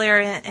 years earlier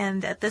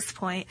and at this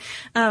point,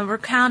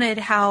 recounted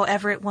how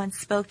Everett once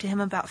spoke to him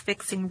about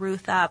fixing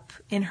Ruth up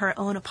in her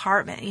own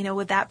apartment.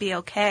 Would that be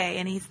okay?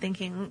 And he's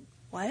thinking,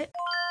 what?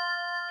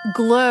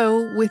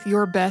 Glow with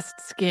your best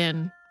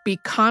skin. Be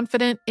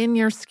confident in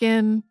your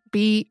skin.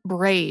 Be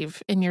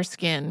brave in your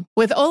skin.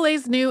 With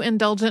Olay's new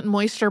Indulgent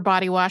Moisture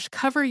Body Wash,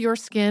 cover your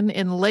skin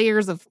in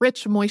layers of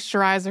rich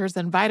moisturizers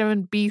and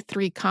vitamin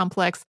B3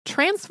 complex,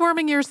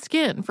 transforming your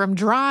skin from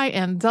dry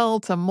and dull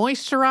to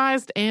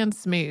moisturized and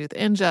smooth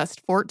in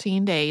just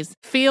 14 days.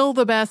 Feel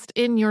the best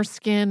in your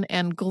skin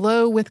and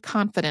glow with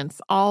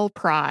confidence, all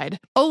pride.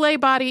 Olay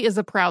Body is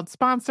a proud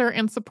sponsor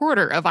and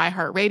supporter of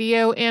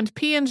iHeartRadio and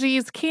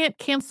P&G's Can't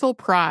Cancel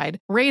Pride,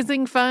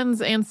 raising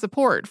funds and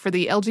support for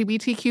the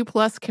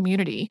LGBTQ+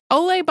 community.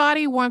 Olay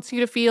Body wants you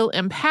to feel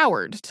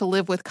empowered to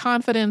live with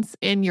confidence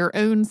in your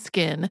own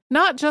skin,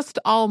 not just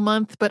all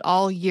month, but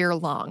all year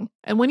long.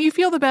 And when you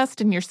feel the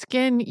best in your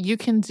skin, you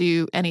can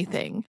do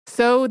anything.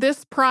 So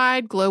this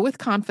pride, glow with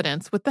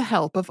confidence with the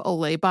help of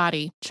Olay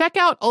Body. Check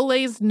out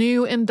Olay's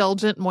new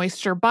Indulgent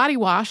Moisture Body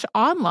Wash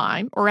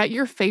online or at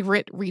your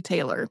favorite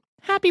retailer.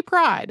 Happy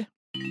Pride!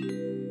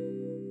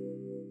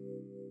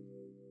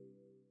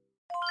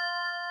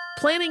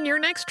 Planning your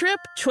next trip?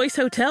 Choice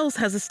Hotels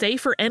has a stay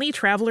for any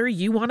traveler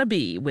you want to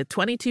be, with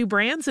 22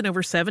 brands and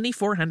over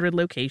 7,400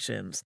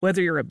 locations.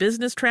 Whether you're a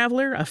business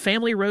traveler, a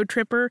family road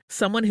tripper,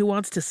 someone who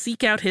wants to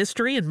seek out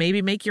history and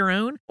maybe make your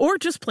own, or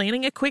just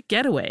planning a quick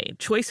getaway,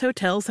 Choice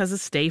Hotels has a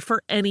stay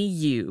for any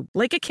you.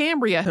 Like a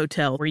Cambria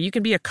Hotel, where you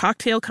can be a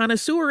cocktail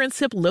connoisseur and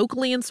sip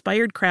locally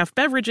inspired craft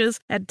beverages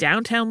at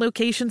downtown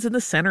locations in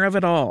the center of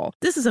it all.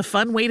 This is a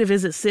fun way to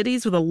visit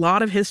cities with a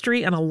lot of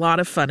history and a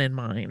lot of fun in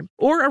mind.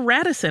 Or a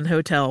Radisson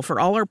Hotel for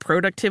all our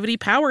productivity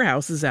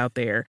powerhouses out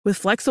there. With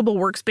flexible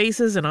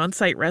workspaces and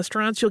on-site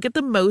restaurants, you'll get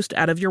the most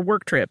out of your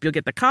work trip. You'll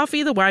get the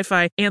coffee, the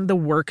Wi-Fi, and the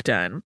work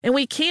done. And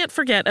we can't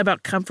forget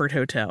about Comfort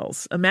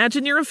Hotels.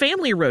 Imagine you're a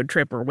family road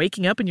tripper,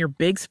 waking up in your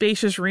big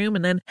spacious room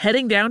and then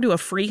heading down to a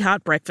free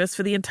hot breakfast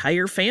for the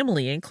entire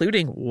family,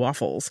 including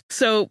waffles.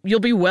 So you'll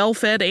be well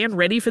fed and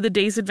ready for the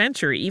day's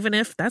adventure, even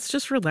if that's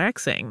just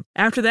relaxing.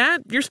 After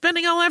that, you're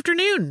spending all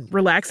afternoon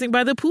relaxing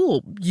by the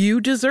pool.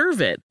 You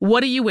deserve it.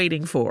 What are you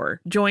waiting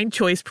for? Join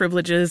Choice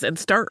privileges and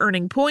start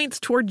earning points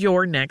toward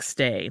your next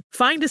stay.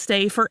 Find a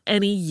stay for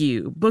any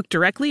you. Book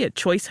directly at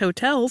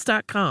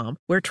choicehotels.com,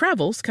 where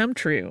travels come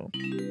true.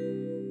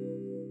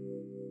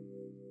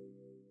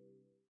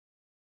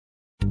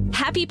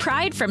 Happy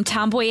Pride from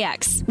Tomboy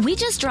X. We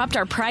just dropped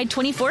our Pride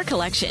 24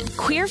 collection.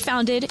 Queer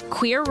founded,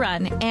 queer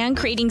run, and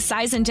creating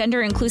size and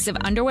gender inclusive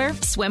underwear,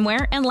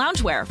 swimwear, and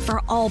loungewear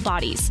for all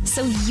bodies,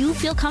 so you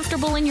feel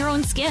comfortable in your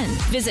own skin.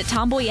 Visit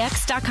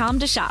tomboyx.com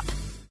to shop.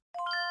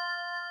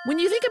 When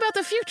you think about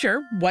the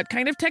future, what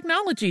kind of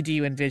technology do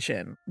you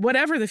envision?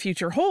 Whatever the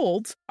future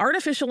holds,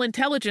 artificial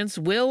intelligence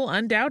will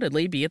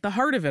undoubtedly be at the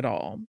heart of it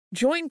all.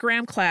 Join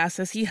Graham Class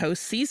as he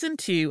hosts Season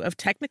 2 of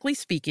Technically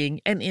Speaking,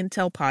 an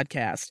Intel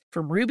podcast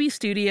from Ruby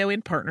Studio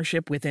in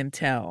partnership with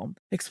Intel.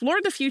 Explore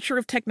the future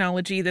of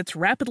technology that's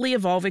rapidly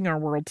evolving our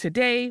world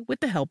today with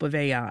the help of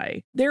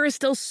AI. There is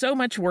still so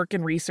much work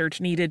and research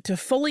needed to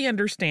fully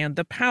understand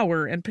the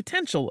power and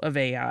potential of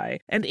AI,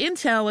 and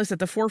Intel is at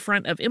the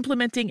forefront of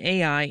implementing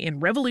AI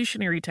in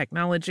revolutionary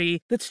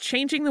technology that's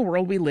changing the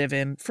world we live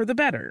in for the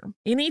better.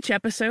 In each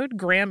episode,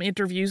 Graham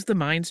interviews the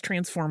minds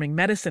transforming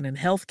medicine and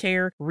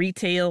healthcare,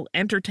 retail,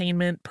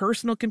 entertainment,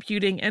 personal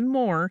computing, and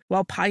more,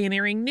 while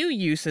pioneering new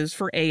uses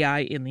for AI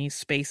in these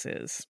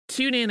spaces.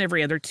 Tune in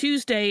every other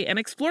Tuesday and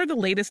explore the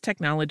latest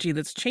technology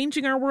that's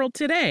changing our world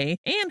today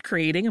and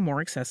creating a more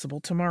accessible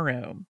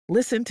tomorrow.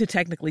 Listen to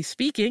Technically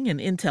Speaking, an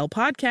Intel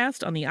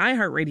podcast on the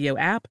iHeartRadio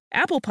app,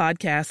 Apple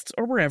Podcasts,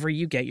 or wherever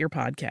you get your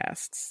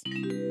podcasts.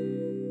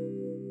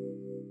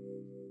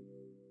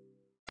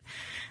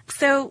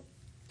 So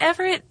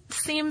Everett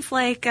seems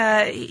like,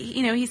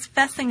 he's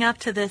fessing up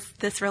to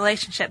this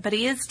relationship, but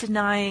he is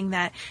denying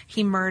that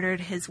he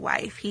murdered his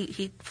wife.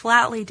 He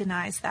flatly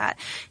denies that.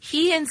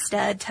 He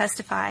instead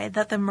testified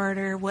that the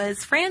murder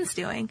was Fran's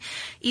doing.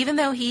 Even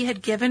though he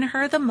had given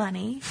her the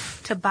money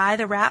to buy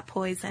the rat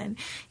poison,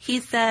 he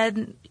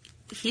said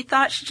he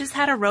thought she just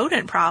had a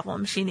rodent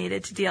problem she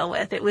needed to deal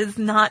with. It was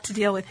not to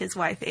deal with his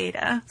wife,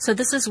 Ada. So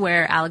this is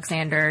where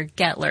Alexander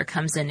Gettler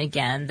comes in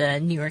again, the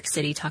New York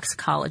City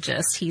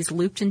toxicologist. He's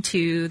looped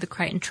into the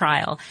Crichton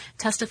trial,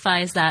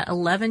 testifies that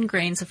 11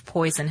 grains of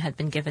poison had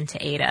been given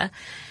to Ada.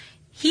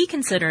 He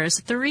considers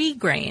 3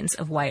 grains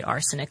of white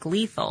arsenic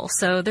lethal.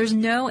 So there's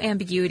no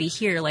ambiguity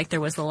here like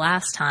there was the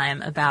last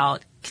time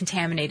about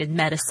contaminated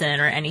medicine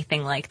or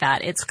anything like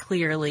that. It's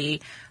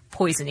clearly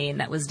poisoning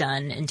that was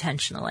done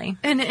intentionally.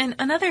 And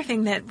another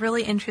thing that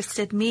really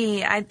interested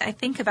me, I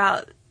think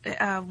about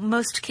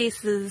most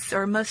cases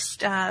or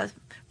most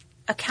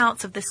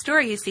accounts of the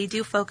story you see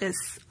do focus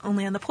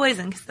only on the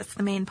poison because that's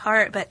the main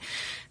part, but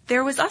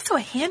there was also a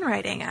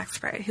handwriting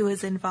expert who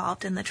was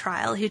involved in the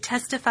trial who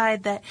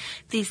testified that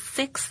these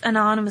 6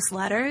 anonymous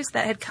letters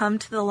that had come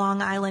to the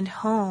Long Island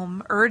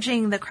home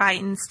urging the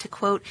Crichtons to,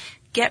 quote,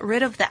 get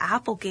rid of the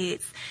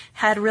Applegates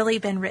had really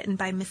been written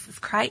by Mrs.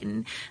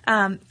 Crichton.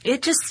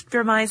 It just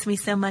reminds me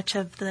so much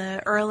of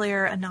the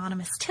earlier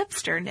anonymous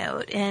tipster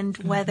note and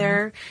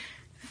whether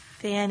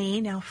Fanny,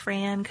 now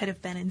Fran, could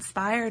have been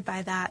inspired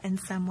by that in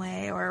some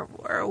way or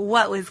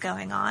what was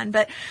going on.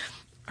 But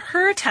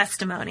her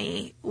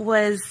testimony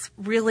was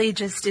really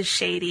just as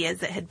shady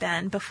as it had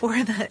been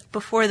before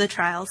the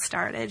trial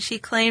started. She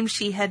claimed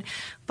she had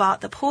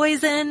bought the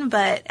poison,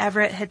 but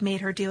Everett had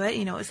made her do it.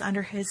 It was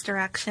under his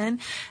direction.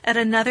 At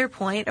another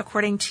point,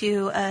 according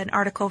to an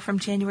article from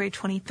January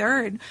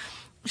 23rd,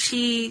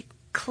 she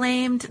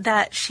claimed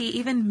that she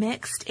even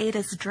mixed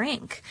Ada's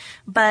drink,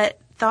 but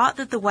thought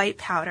that the white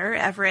powder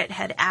Everett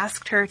had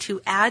asked her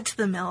to add to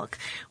the milk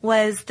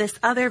was this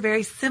other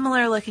very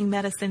similar looking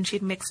medicine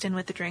she'd mixed in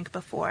with the drink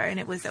before, and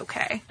it was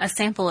okay. A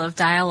sample of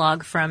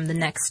dialogue from the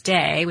next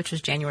day, which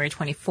was January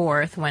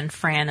 24th, when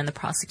Fran and the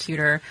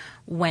prosecutor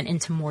went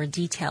into more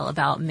detail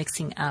about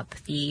mixing up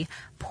the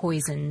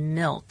poison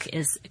milk,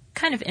 is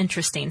kind of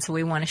interesting, so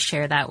we want to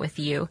share that with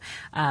you.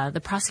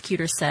 The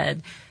prosecutor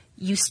said,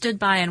 "You stood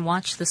by and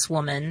watched this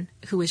woman,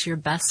 who was your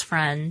best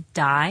friend,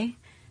 die?"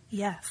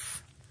 Yes.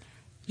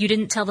 You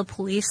didn't tell the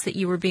police that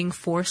you were being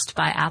forced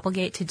by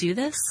Applegate to do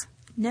this?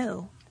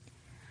 No.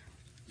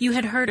 You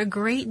had heard a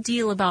great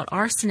deal about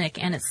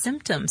arsenic and its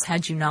symptoms,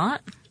 had you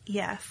not?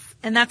 Yes.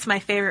 And that's my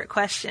favorite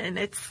question.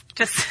 It's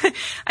just,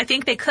 I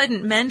think they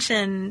couldn't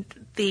mention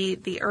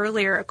the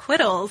earlier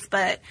acquittals,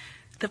 but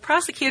the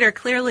prosecutor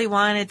clearly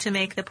wanted to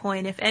make the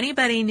point, if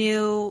anybody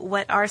knew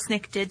what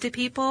arsenic did to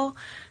people,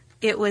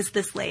 it was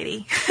this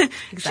lady.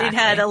 Exactly. She'd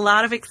had a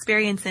lot of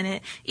experience in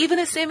it, even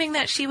assuming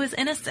that she was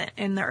innocent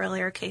in the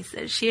earlier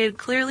cases. She had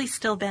clearly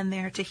still been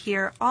there to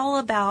hear all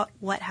about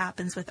what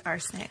happens with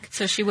arsenic.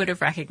 So she would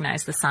have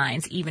recognized the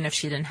signs, even if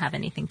she didn't have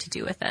anything to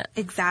do with it.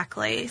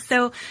 Exactly.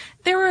 So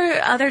there were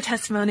other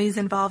testimonies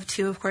involved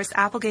too. Of course,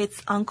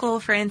 Applegate's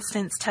uncle, for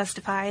instance,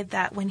 testified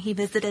that when he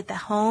visited the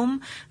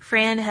home,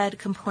 Fran had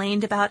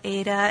complained about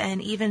Ada and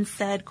even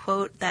said,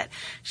 quote, that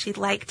she'd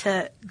like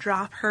to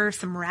drop her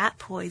some rat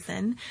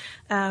poison.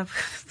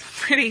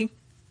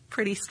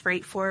 Pretty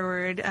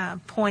straightforward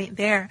point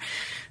there.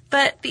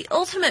 But the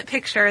ultimate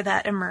picture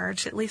that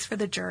emerged, at least for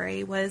the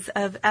jury, was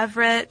of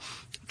Everett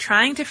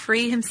trying to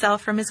free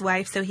himself from his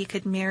wife so he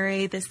could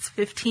marry this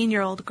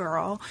 15-year-old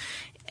girl.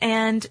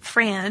 And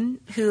Fran,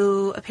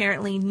 who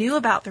apparently knew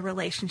about the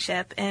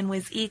relationship and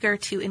was eager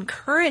to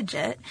encourage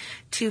it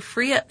to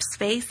free up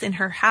space in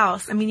her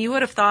house. I mean, you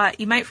would have thought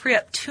you might free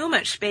up too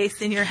much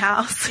space in your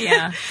house.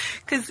 Yeah.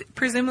 Because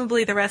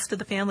presumably the rest of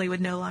the family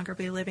would no longer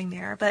be living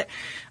there. But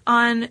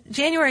on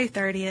January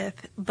 30th,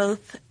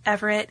 both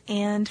Everett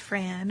and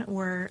Fran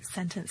were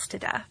sentenced to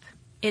death.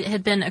 It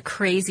had been a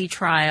crazy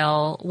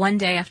trial. One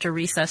day after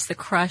recess, the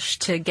crush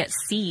to get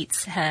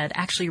seats had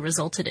actually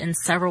resulted in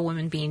several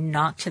women being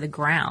knocked to the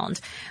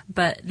ground.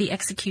 But the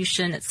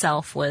execution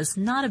itself was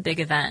not a big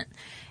event.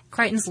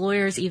 Crichton's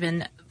lawyers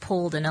even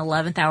pulled an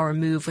 11th hour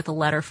move with a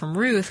letter from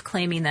Ruth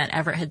claiming that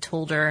Everett had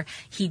told her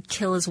he'd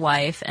kill his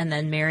wife and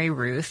then marry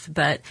Ruth,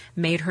 but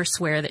made her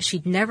swear that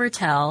she'd never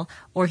tell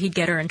or he'd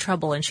get her in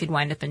trouble and she'd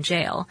wind up in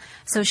jail.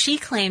 So she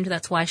claimed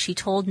that's why she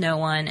told no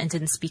one and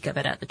didn't speak of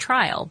it at the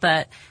trial.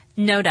 But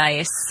no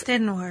dice.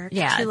 Didn't work.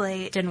 Yeah, Too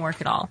late. Didn't work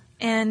at all.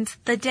 And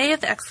the day of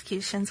the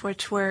executions,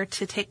 which were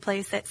to take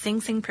place at Sing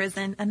Sing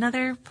Prison,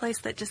 another place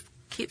that just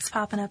keeps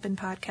popping up in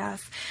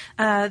podcasts,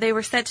 they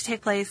were set to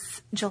take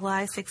place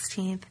July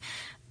 16th.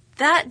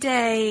 That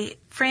day,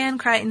 Fran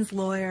Crichton's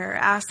lawyer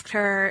asked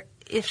her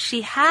if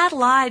she had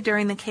lied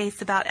during the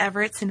case about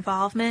Everett's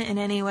involvement in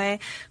any way.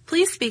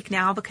 Please speak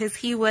now, because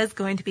he was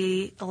going to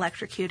be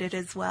electrocuted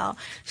as well.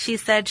 She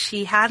said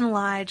she hadn't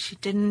lied. She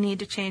didn't need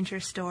to change her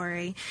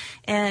story.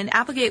 And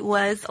Applegate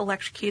was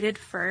electrocuted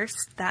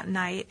first that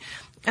night.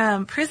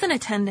 Prison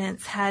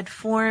attendants had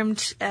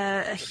formed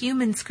a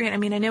human screen. I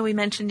mean, I know we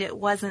mentioned it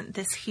wasn't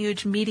this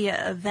huge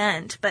media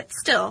event, but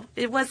still,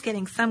 it was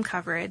getting some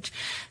coverage.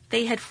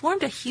 They had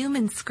formed a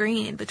human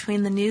screen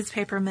between the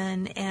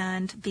newspapermen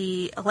and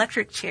the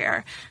electric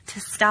chair to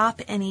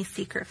stop any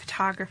secret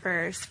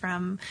photographers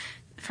from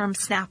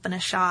snapping a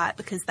shot,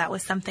 because that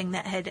was something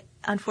that had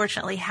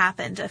unfortunately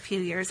happened a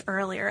few years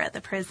earlier at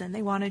the prison.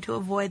 They wanted to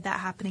avoid that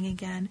happening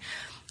again.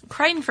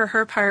 Crichton, for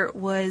her part,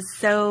 was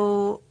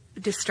so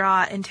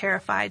distraught and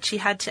terrified. She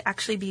had to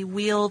actually be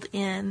wheeled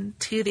in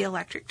to the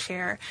electric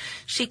chair.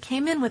 She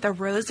came in with a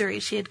rosary.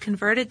 She had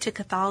converted to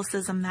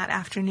Catholicism that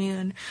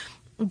afternoon,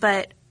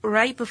 but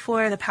right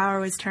before the power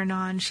was turned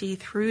on, she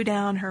threw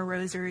down her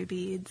rosary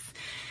beads.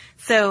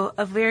 So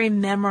a very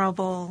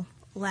memorable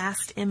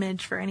last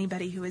image for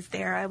anybody who was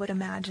there, I would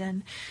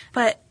imagine.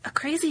 But a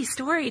crazy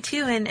story,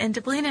 too. And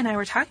Deblina and I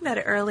were talking about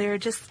it earlier.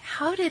 Just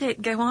how did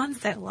it go on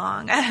so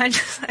long? I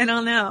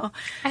don't know.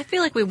 I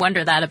feel like we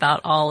wonder that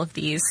about all of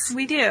these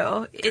we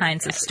do.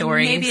 kinds of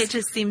stories. Maybe it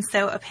just seems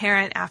so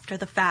apparent after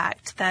the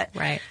fact that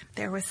right.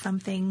 There was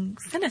something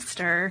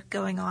sinister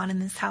going on in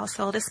this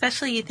household,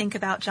 especially you think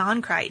about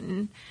John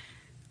Crichton.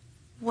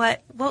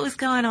 What was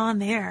going on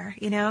there,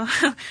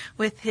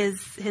 with his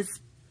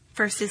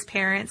first his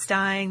parents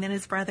dying, then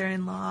his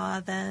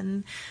brother-in-law,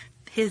 then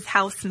his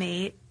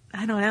housemate.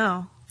 I don't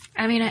know.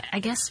 I mean, I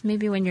guess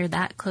maybe when you're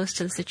that close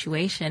to the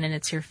situation and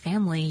it's your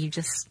family, you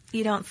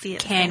don't see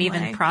it. Can't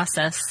even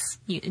process.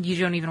 You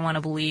don't even want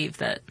to believe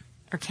that,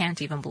 or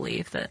can't even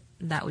believe that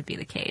that would be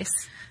the case.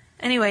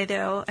 Anyway,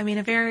 though, I mean,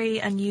 a very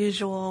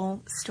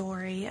unusual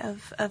story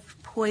of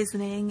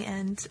poisoning,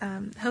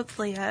 and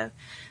hopefully a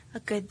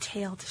good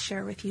tale to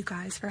share with you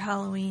guys for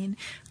Halloween.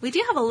 We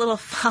do have a little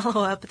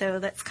follow-up, though,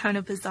 that's kind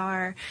of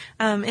bizarre.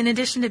 In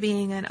addition to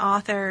being an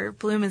author,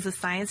 Bloom is a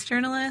science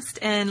journalist,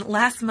 and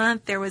last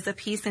month there was a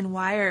piece in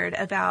Wired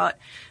about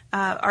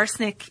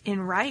arsenic in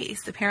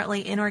rice.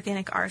 Apparently,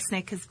 inorganic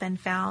arsenic has been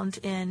found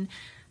in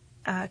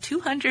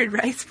 200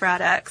 rice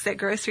products at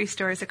grocery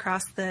stores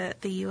across the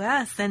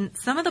U.S. And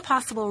some of the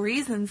possible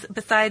reasons,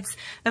 besides,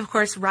 of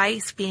course,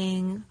 rice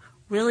being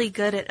really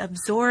good at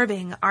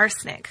absorbing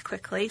arsenic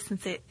quickly,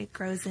 since it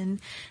grows in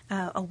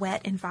a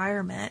wet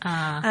environment.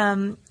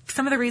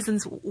 Some of the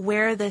reasons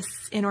where this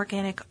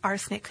inorganic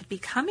arsenic could be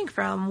coming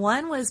from,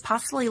 one was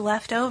possibly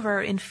left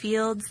over in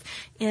fields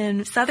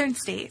in southern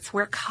states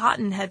where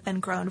cotton had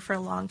been grown for a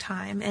long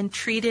time and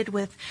treated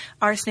with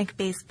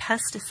arsenic-based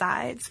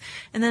pesticides.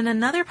 And then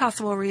another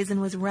possible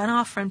reason was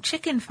runoff from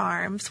chicken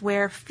farms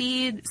where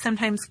feed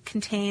sometimes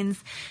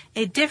contains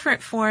a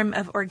different form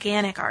of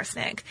organic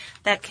arsenic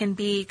that can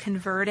be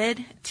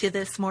converted to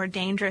this more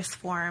dangerous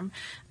form.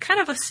 Kind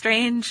of a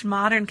strange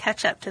modern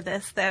catch-up to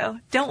this, though.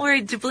 Don't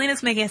worry,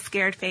 Deblina's making a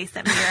scared face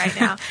at me right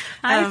now.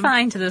 I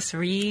find this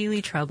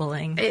really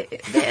troubling. They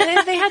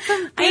had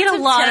some. I ate a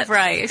lot of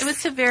rice. It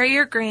was to vary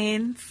your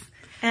grains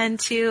and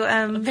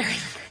to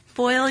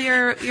boil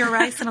your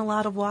rice in a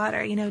lot of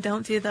water.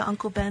 Don't do the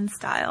Uncle Ben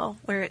style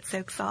where it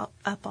soaks up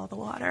all the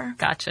water.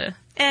 Gotcha.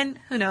 And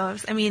who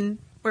knows? I mean,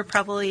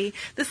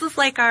 this is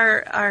like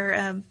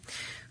our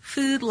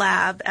food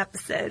lab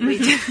episode.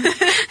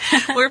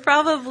 We're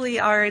probably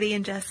already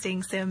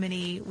ingesting so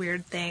many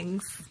weird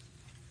things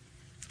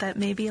that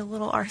maybe a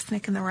little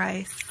arsenic in the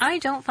rice. I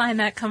don't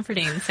find that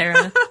comforting,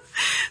 Sarah.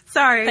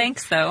 Sorry.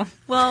 Thanks, though.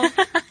 Well,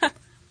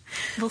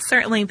 we'll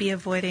certainly be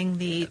avoiding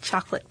the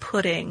chocolate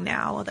pudding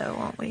now, though,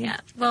 won't we? Yeah.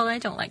 Well, I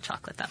don't like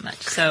chocolate that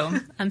much, so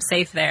I'm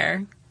safe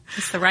there.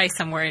 It's the rice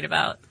I'm worried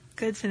about.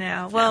 Good to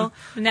know. Well,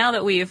 now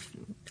that we've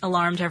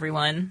alarmed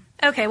everyone.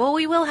 Okay, well,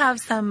 we will have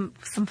some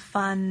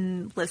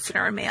fun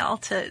listener mail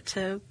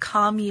to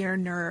calm your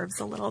nerves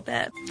a little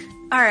bit.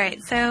 All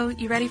right, so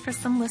you ready for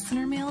some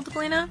listener mail,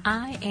 Deblina?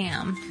 I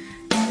am.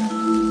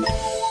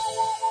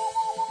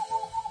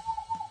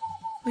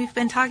 We've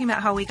been talking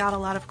about how we got a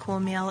lot of cool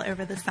mail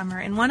over the summer,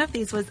 and one of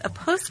these was a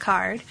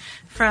postcard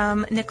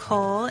from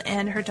Nicole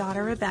and her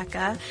daughter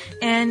Rebecca,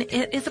 and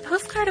it is a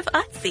postcard of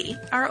Ötzi,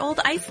 our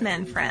old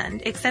Iceman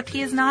friend, except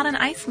he is not an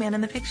Iceman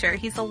in the picture.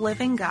 He's a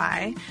living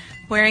guy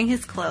wearing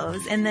his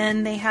clothes, and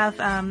then they have,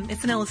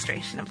 it's an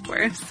illustration, of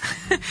course,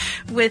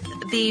 with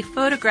the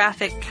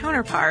photographic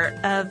counterpart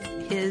of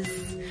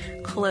his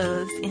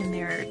clothes in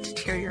their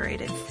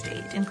deteriorated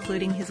state,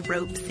 including his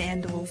rope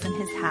sandals and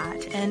his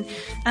hat. And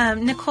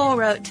Nicole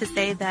wrote to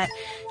say that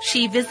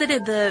she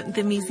visited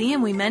the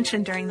museum we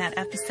mentioned during that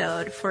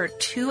episode for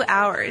 2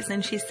 hours,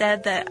 and she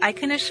said that, I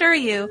can assure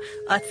you,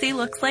 Ötzi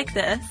looks like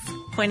this,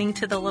 pointing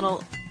to the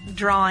little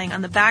drawing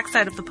on the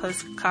backside of the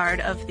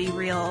postcard of the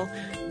real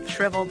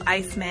shriveled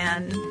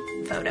Iceman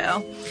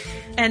photo.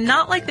 And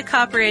not like the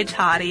Copper Age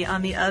hottie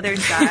on the other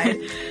side.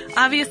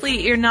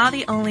 Obviously, you're not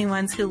the only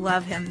ones who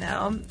love him,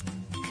 though,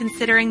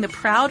 considering the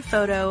proud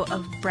photo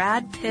of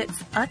Brad Pitt's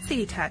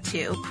Ötzi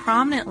tattoo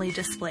prominently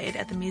displayed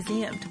at the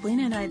museum.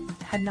 Deblina and I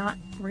had not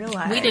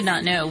realized. We did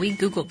not know. We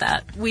Googled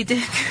that. We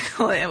did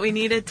Google it. We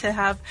needed to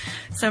have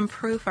some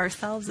proof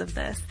ourselves of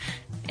this.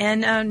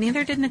 And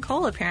neither did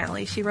Nicole,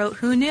 apparently. She wrote,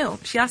 who knew?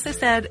 She also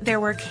said there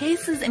were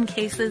cases and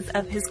cases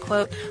of his,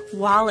 quote,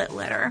 wallet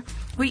litter.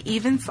 We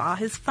even saw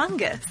his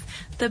fungus.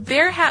 The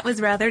bear hat was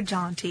rather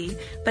jaunty,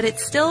 but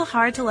it's still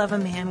hard to love a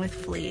man with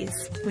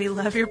fleas. We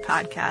love your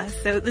podcast.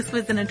 So this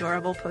was an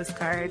adorable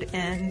postcard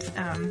and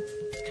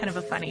kind of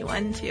a funny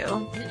one,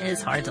 too. It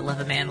is hard to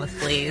love a man with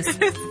fleas.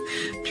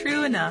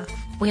 True enough.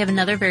 We have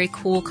another very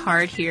cool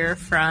card here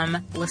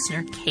from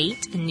listener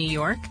Kate in New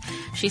York.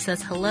 She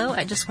says, hello,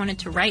 I just wanted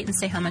to write and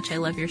say how much I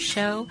love your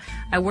show.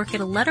 I work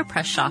at a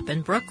letterpress shop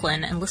in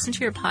Brooklyn and listen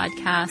to your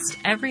podcast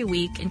every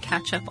week and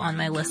catch up on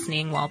my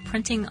listening while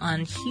printing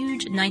on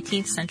huge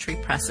 19th century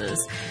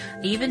presses.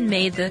 I even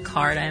made the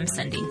card I am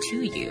sending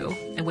to you,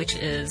 which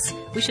is,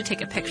 we should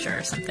take a picture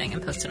or something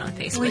and post it on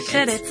Facebook. We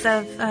should. It's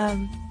of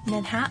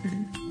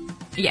Manhattan.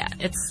 Yeah,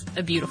 it's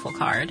a beautiful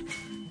card.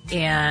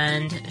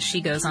 And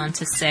she goes on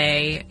to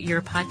say,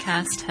 your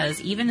podcast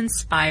has even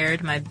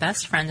inspired my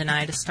best friend and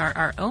I to start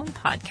our own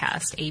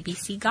podcast,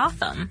 ABC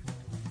Gotham.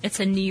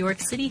 It's a New York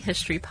City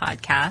history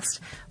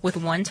podcast with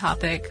one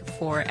topic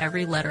for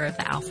every letter of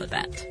the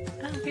alphabet.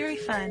 Oh, very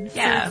fun.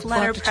 Yeah, so it's we'll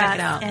have to check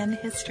it out. And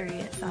history,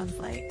 it sounds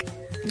like.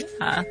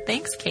 Yeah,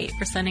 thanks, Kate,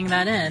 for sending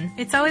that in.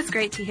 It's always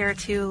great to hear,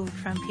 too,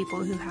 from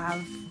people who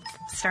have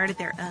started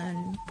their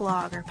own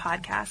blog or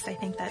podcast. I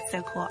think that's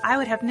so cool. I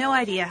would have no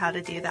idea how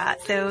to do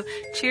that. So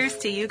cheers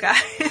to you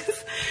guys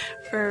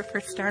for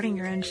starting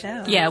your own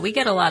show. Yeah, we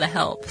get a lot of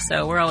help.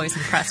 So we're always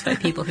impressed by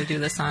people who do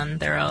this on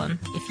their own.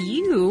 If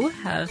you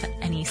have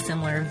any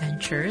similar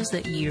ventures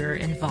that you're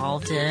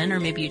involved in, or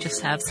maybe you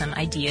just have some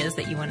ideas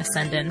that you want to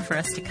send in for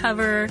us to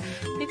cover,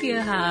 maybe you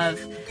have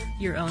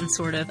your own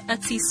sort of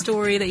Ötzi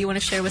story that you want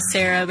to share with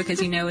Sarah because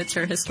you know it's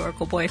her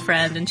historical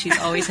boyfriend and she's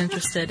always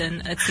interested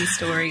in Ötzi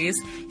stories,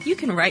 you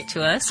can write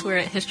to us. We're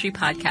at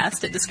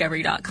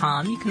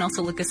historypodcast@discovery.com. You can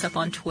also look us up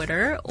on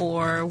Twitter,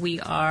 or we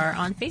are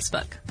on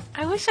Facebook.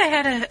 I wish I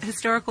had a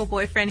historical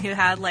boyfriend who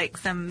had like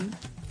some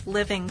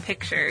living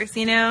pictures,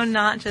 you know,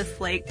 not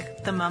just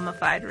like the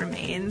mummified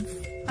remains.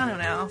 I don't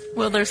know.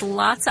 Well, there's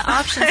lots of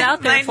options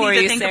out there for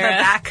you, Sarah. Might need to think of a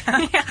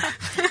backup. Yeah.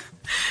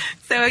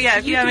 So yeah,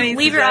 if you have any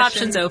leave your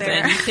options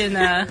open.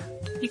 There.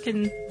 You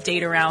can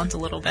date around a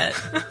little bit.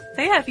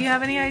 So yeah, if you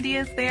have any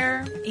ideas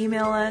there,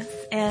 email us.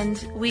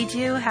 And we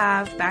do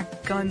have,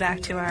 going back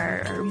to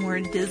our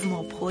more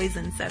dismal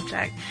poison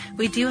subject,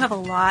 we do have a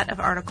lot of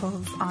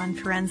articles on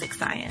forensic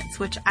science,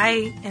 which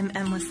I am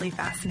endlessly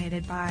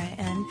fascinated by.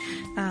 And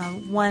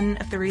one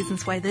of the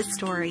reasons why this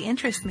story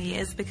interests me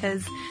is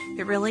because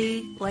it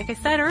really, like I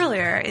said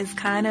earlier, is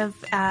kind of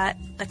at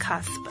the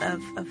cusp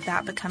of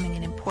that becoming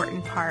an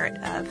important part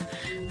of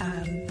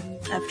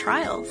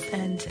trials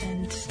and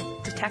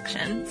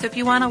detection. So if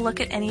you want to look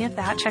at any of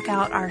that, check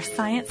out our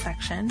science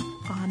section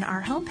on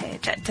our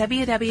homepage at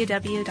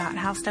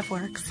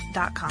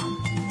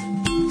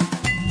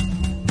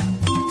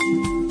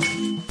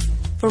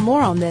www.howstuffworks.com. For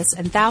more on this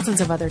and thousands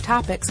of other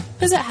topics,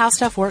 visit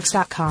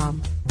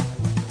howstuffworks.com.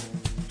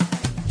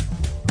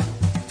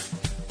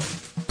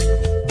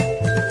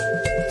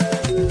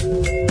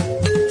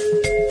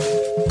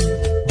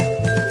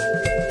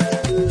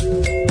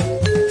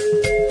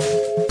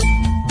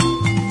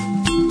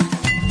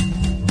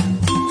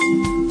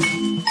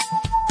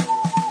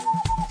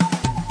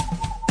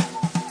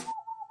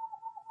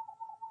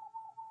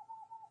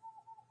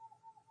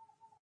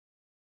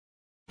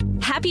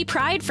 Happy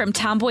Pride from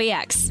Tomboy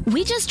X.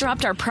 We just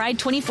dropped our Pride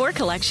 24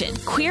 collection.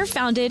 Queer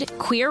founded,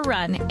 queer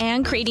run,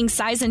 and creating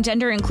size and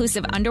gender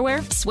inclusive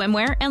underwear,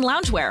 swimwear, and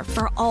loungewear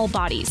for all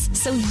bodies,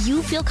 so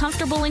you feel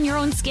comfortable in your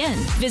own skin.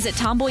 Visit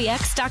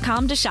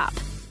tomboyx.com to shop.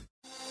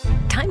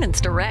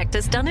 Diamonds Direct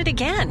has done it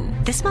again.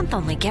 This month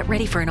only, get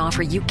ready for an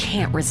offer you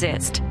can't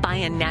resist. Buy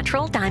a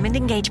natural diamond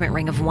engagement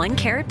ring of 1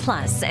 carat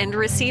plus and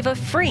receive a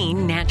free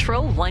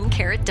natural 1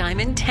 carat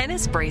diamond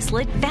tennis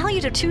bracelet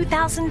valued at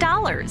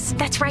 $2,000.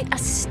 That's right, a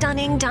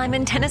stunning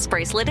diamond tennis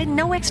bracelet at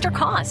no extra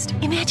cost.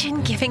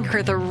 Imagine giving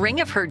her the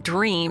ring of her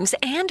dreams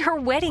and her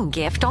wedding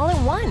gift all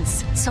at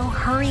once. So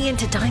hurry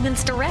into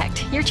Diamonds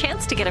Direct. Your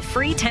chance to get a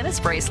free tennis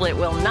bracelet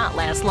will not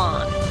last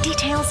long.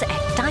 Details at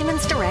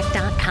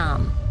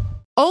diamondsdirect.com.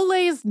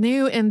 Olay's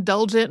new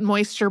Indulgent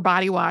Moisture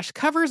Body Wash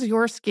covers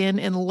your skin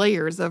in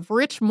layers of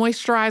rich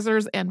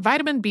moisturizers and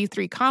vitamin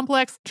B3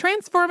 complex,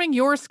 transforming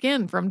your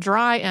skin from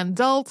dry and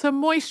dull to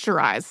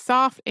moisturized,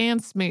 soft,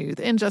 and smooth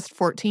in just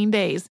 14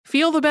 days.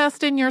 Feel the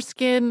best in your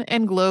skin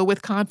and glow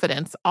with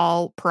confidence,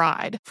 all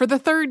pride. For the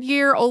third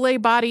year,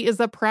 Olay Body is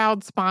a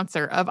proud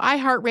sponsor of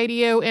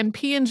iHeartRadio and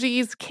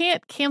P&G's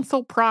Can't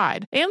Cancel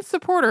Pride and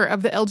supporter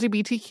of the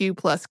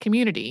LGBTQ+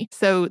 community.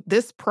 So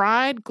this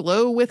pride,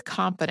 glow with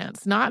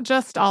confidence, not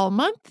just all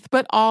month,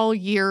 but all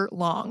year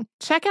long.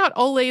 Check out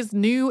Olay's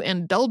new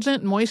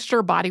Indulgent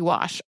Moisture Body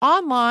Wash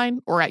online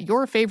or at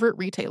your favorite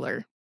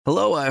retailer.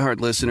 Hello,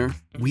 iHeart listener.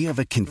 We have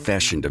a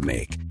confession to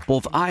make.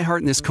 Both iHeart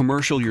and this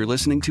commercial you're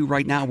listening to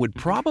right now would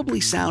probably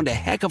sound a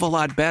heck of a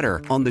lot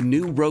better on the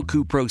new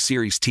Roku Pro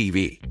Series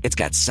TV. It's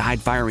got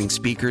side-firing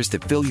speakers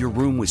that fill your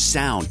room with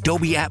sound,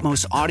 Dolby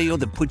Atmos audio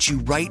that puts you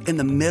right in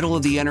the middle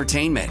of the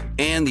entertainment,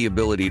 and the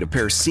ability to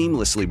pair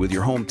seamlessly with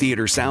your home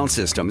theater sound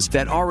systems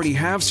that already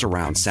have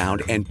surround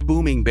sound and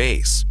booming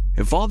bass.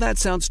 If all that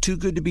sounds too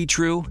good to be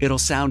true, it'll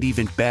sound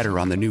even better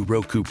on the new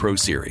Roku Pro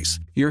Series.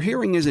 Your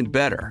hearing isn't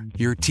better,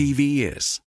 your TV is.